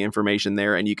out all the information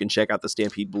there. And you can check out the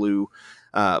Stampede Blue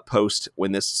post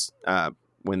when this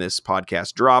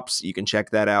podcast drops. You can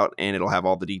check that out and it'll have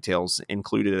all the details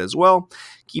included as well.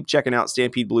 Keep checking out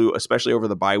Stampede Blue, especially over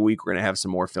the bye week. We're going to have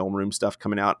some more film room stuff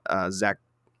coming out. Zach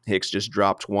Hicks just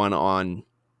dropped one on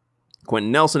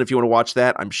Quentin Nelson. If you want to watch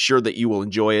that, I'm sure that you will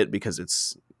enjoy it because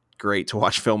it's great to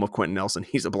watch film of Quentin Nelson.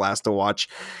 He's a blast to watch.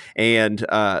 And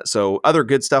so other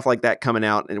good stuff like that coming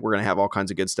out, and we're going to have all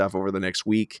kinds of good stuff over the next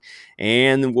week.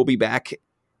 And then we'll be back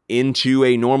into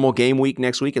a normal game week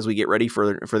next week as we get ready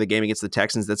for the game against the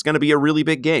Texans. That's going to be a really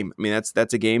big game. I mean,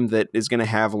 that's a game that is going to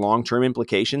have long-term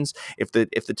implications. If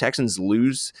the Texans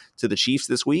lose to the Chiefs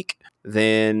this week,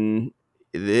 then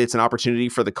it's an opportunity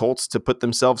for the Colts to put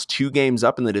themselves 2 games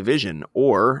up in the division,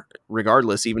 or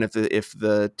regardless, even if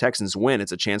the Texans win,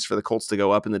 it's a chance for the Colts to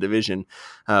go up in the division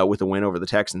with a win over the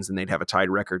Texans, and they'd have a tied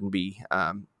record and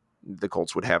the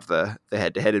Colts would have the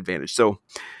head-to-head advantage. So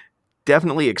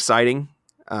definitely exciting,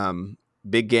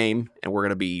 big game, and we're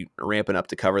going to be ramping up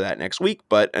to cover that next week.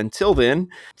 But until then,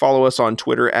 follow us on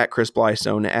Twitter at Chris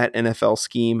Blystone, at NFL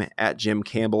Scheme, at Jim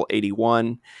Campbell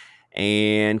 81.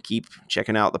 And keep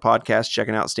checking out the podcast,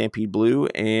 checking out Stampede Blue,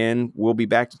 and we'll be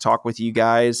back to talk with you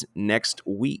guys next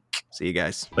week. See you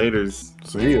guys. Laters.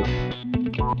 See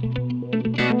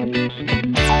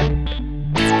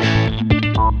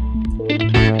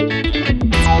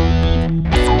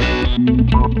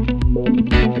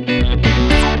you.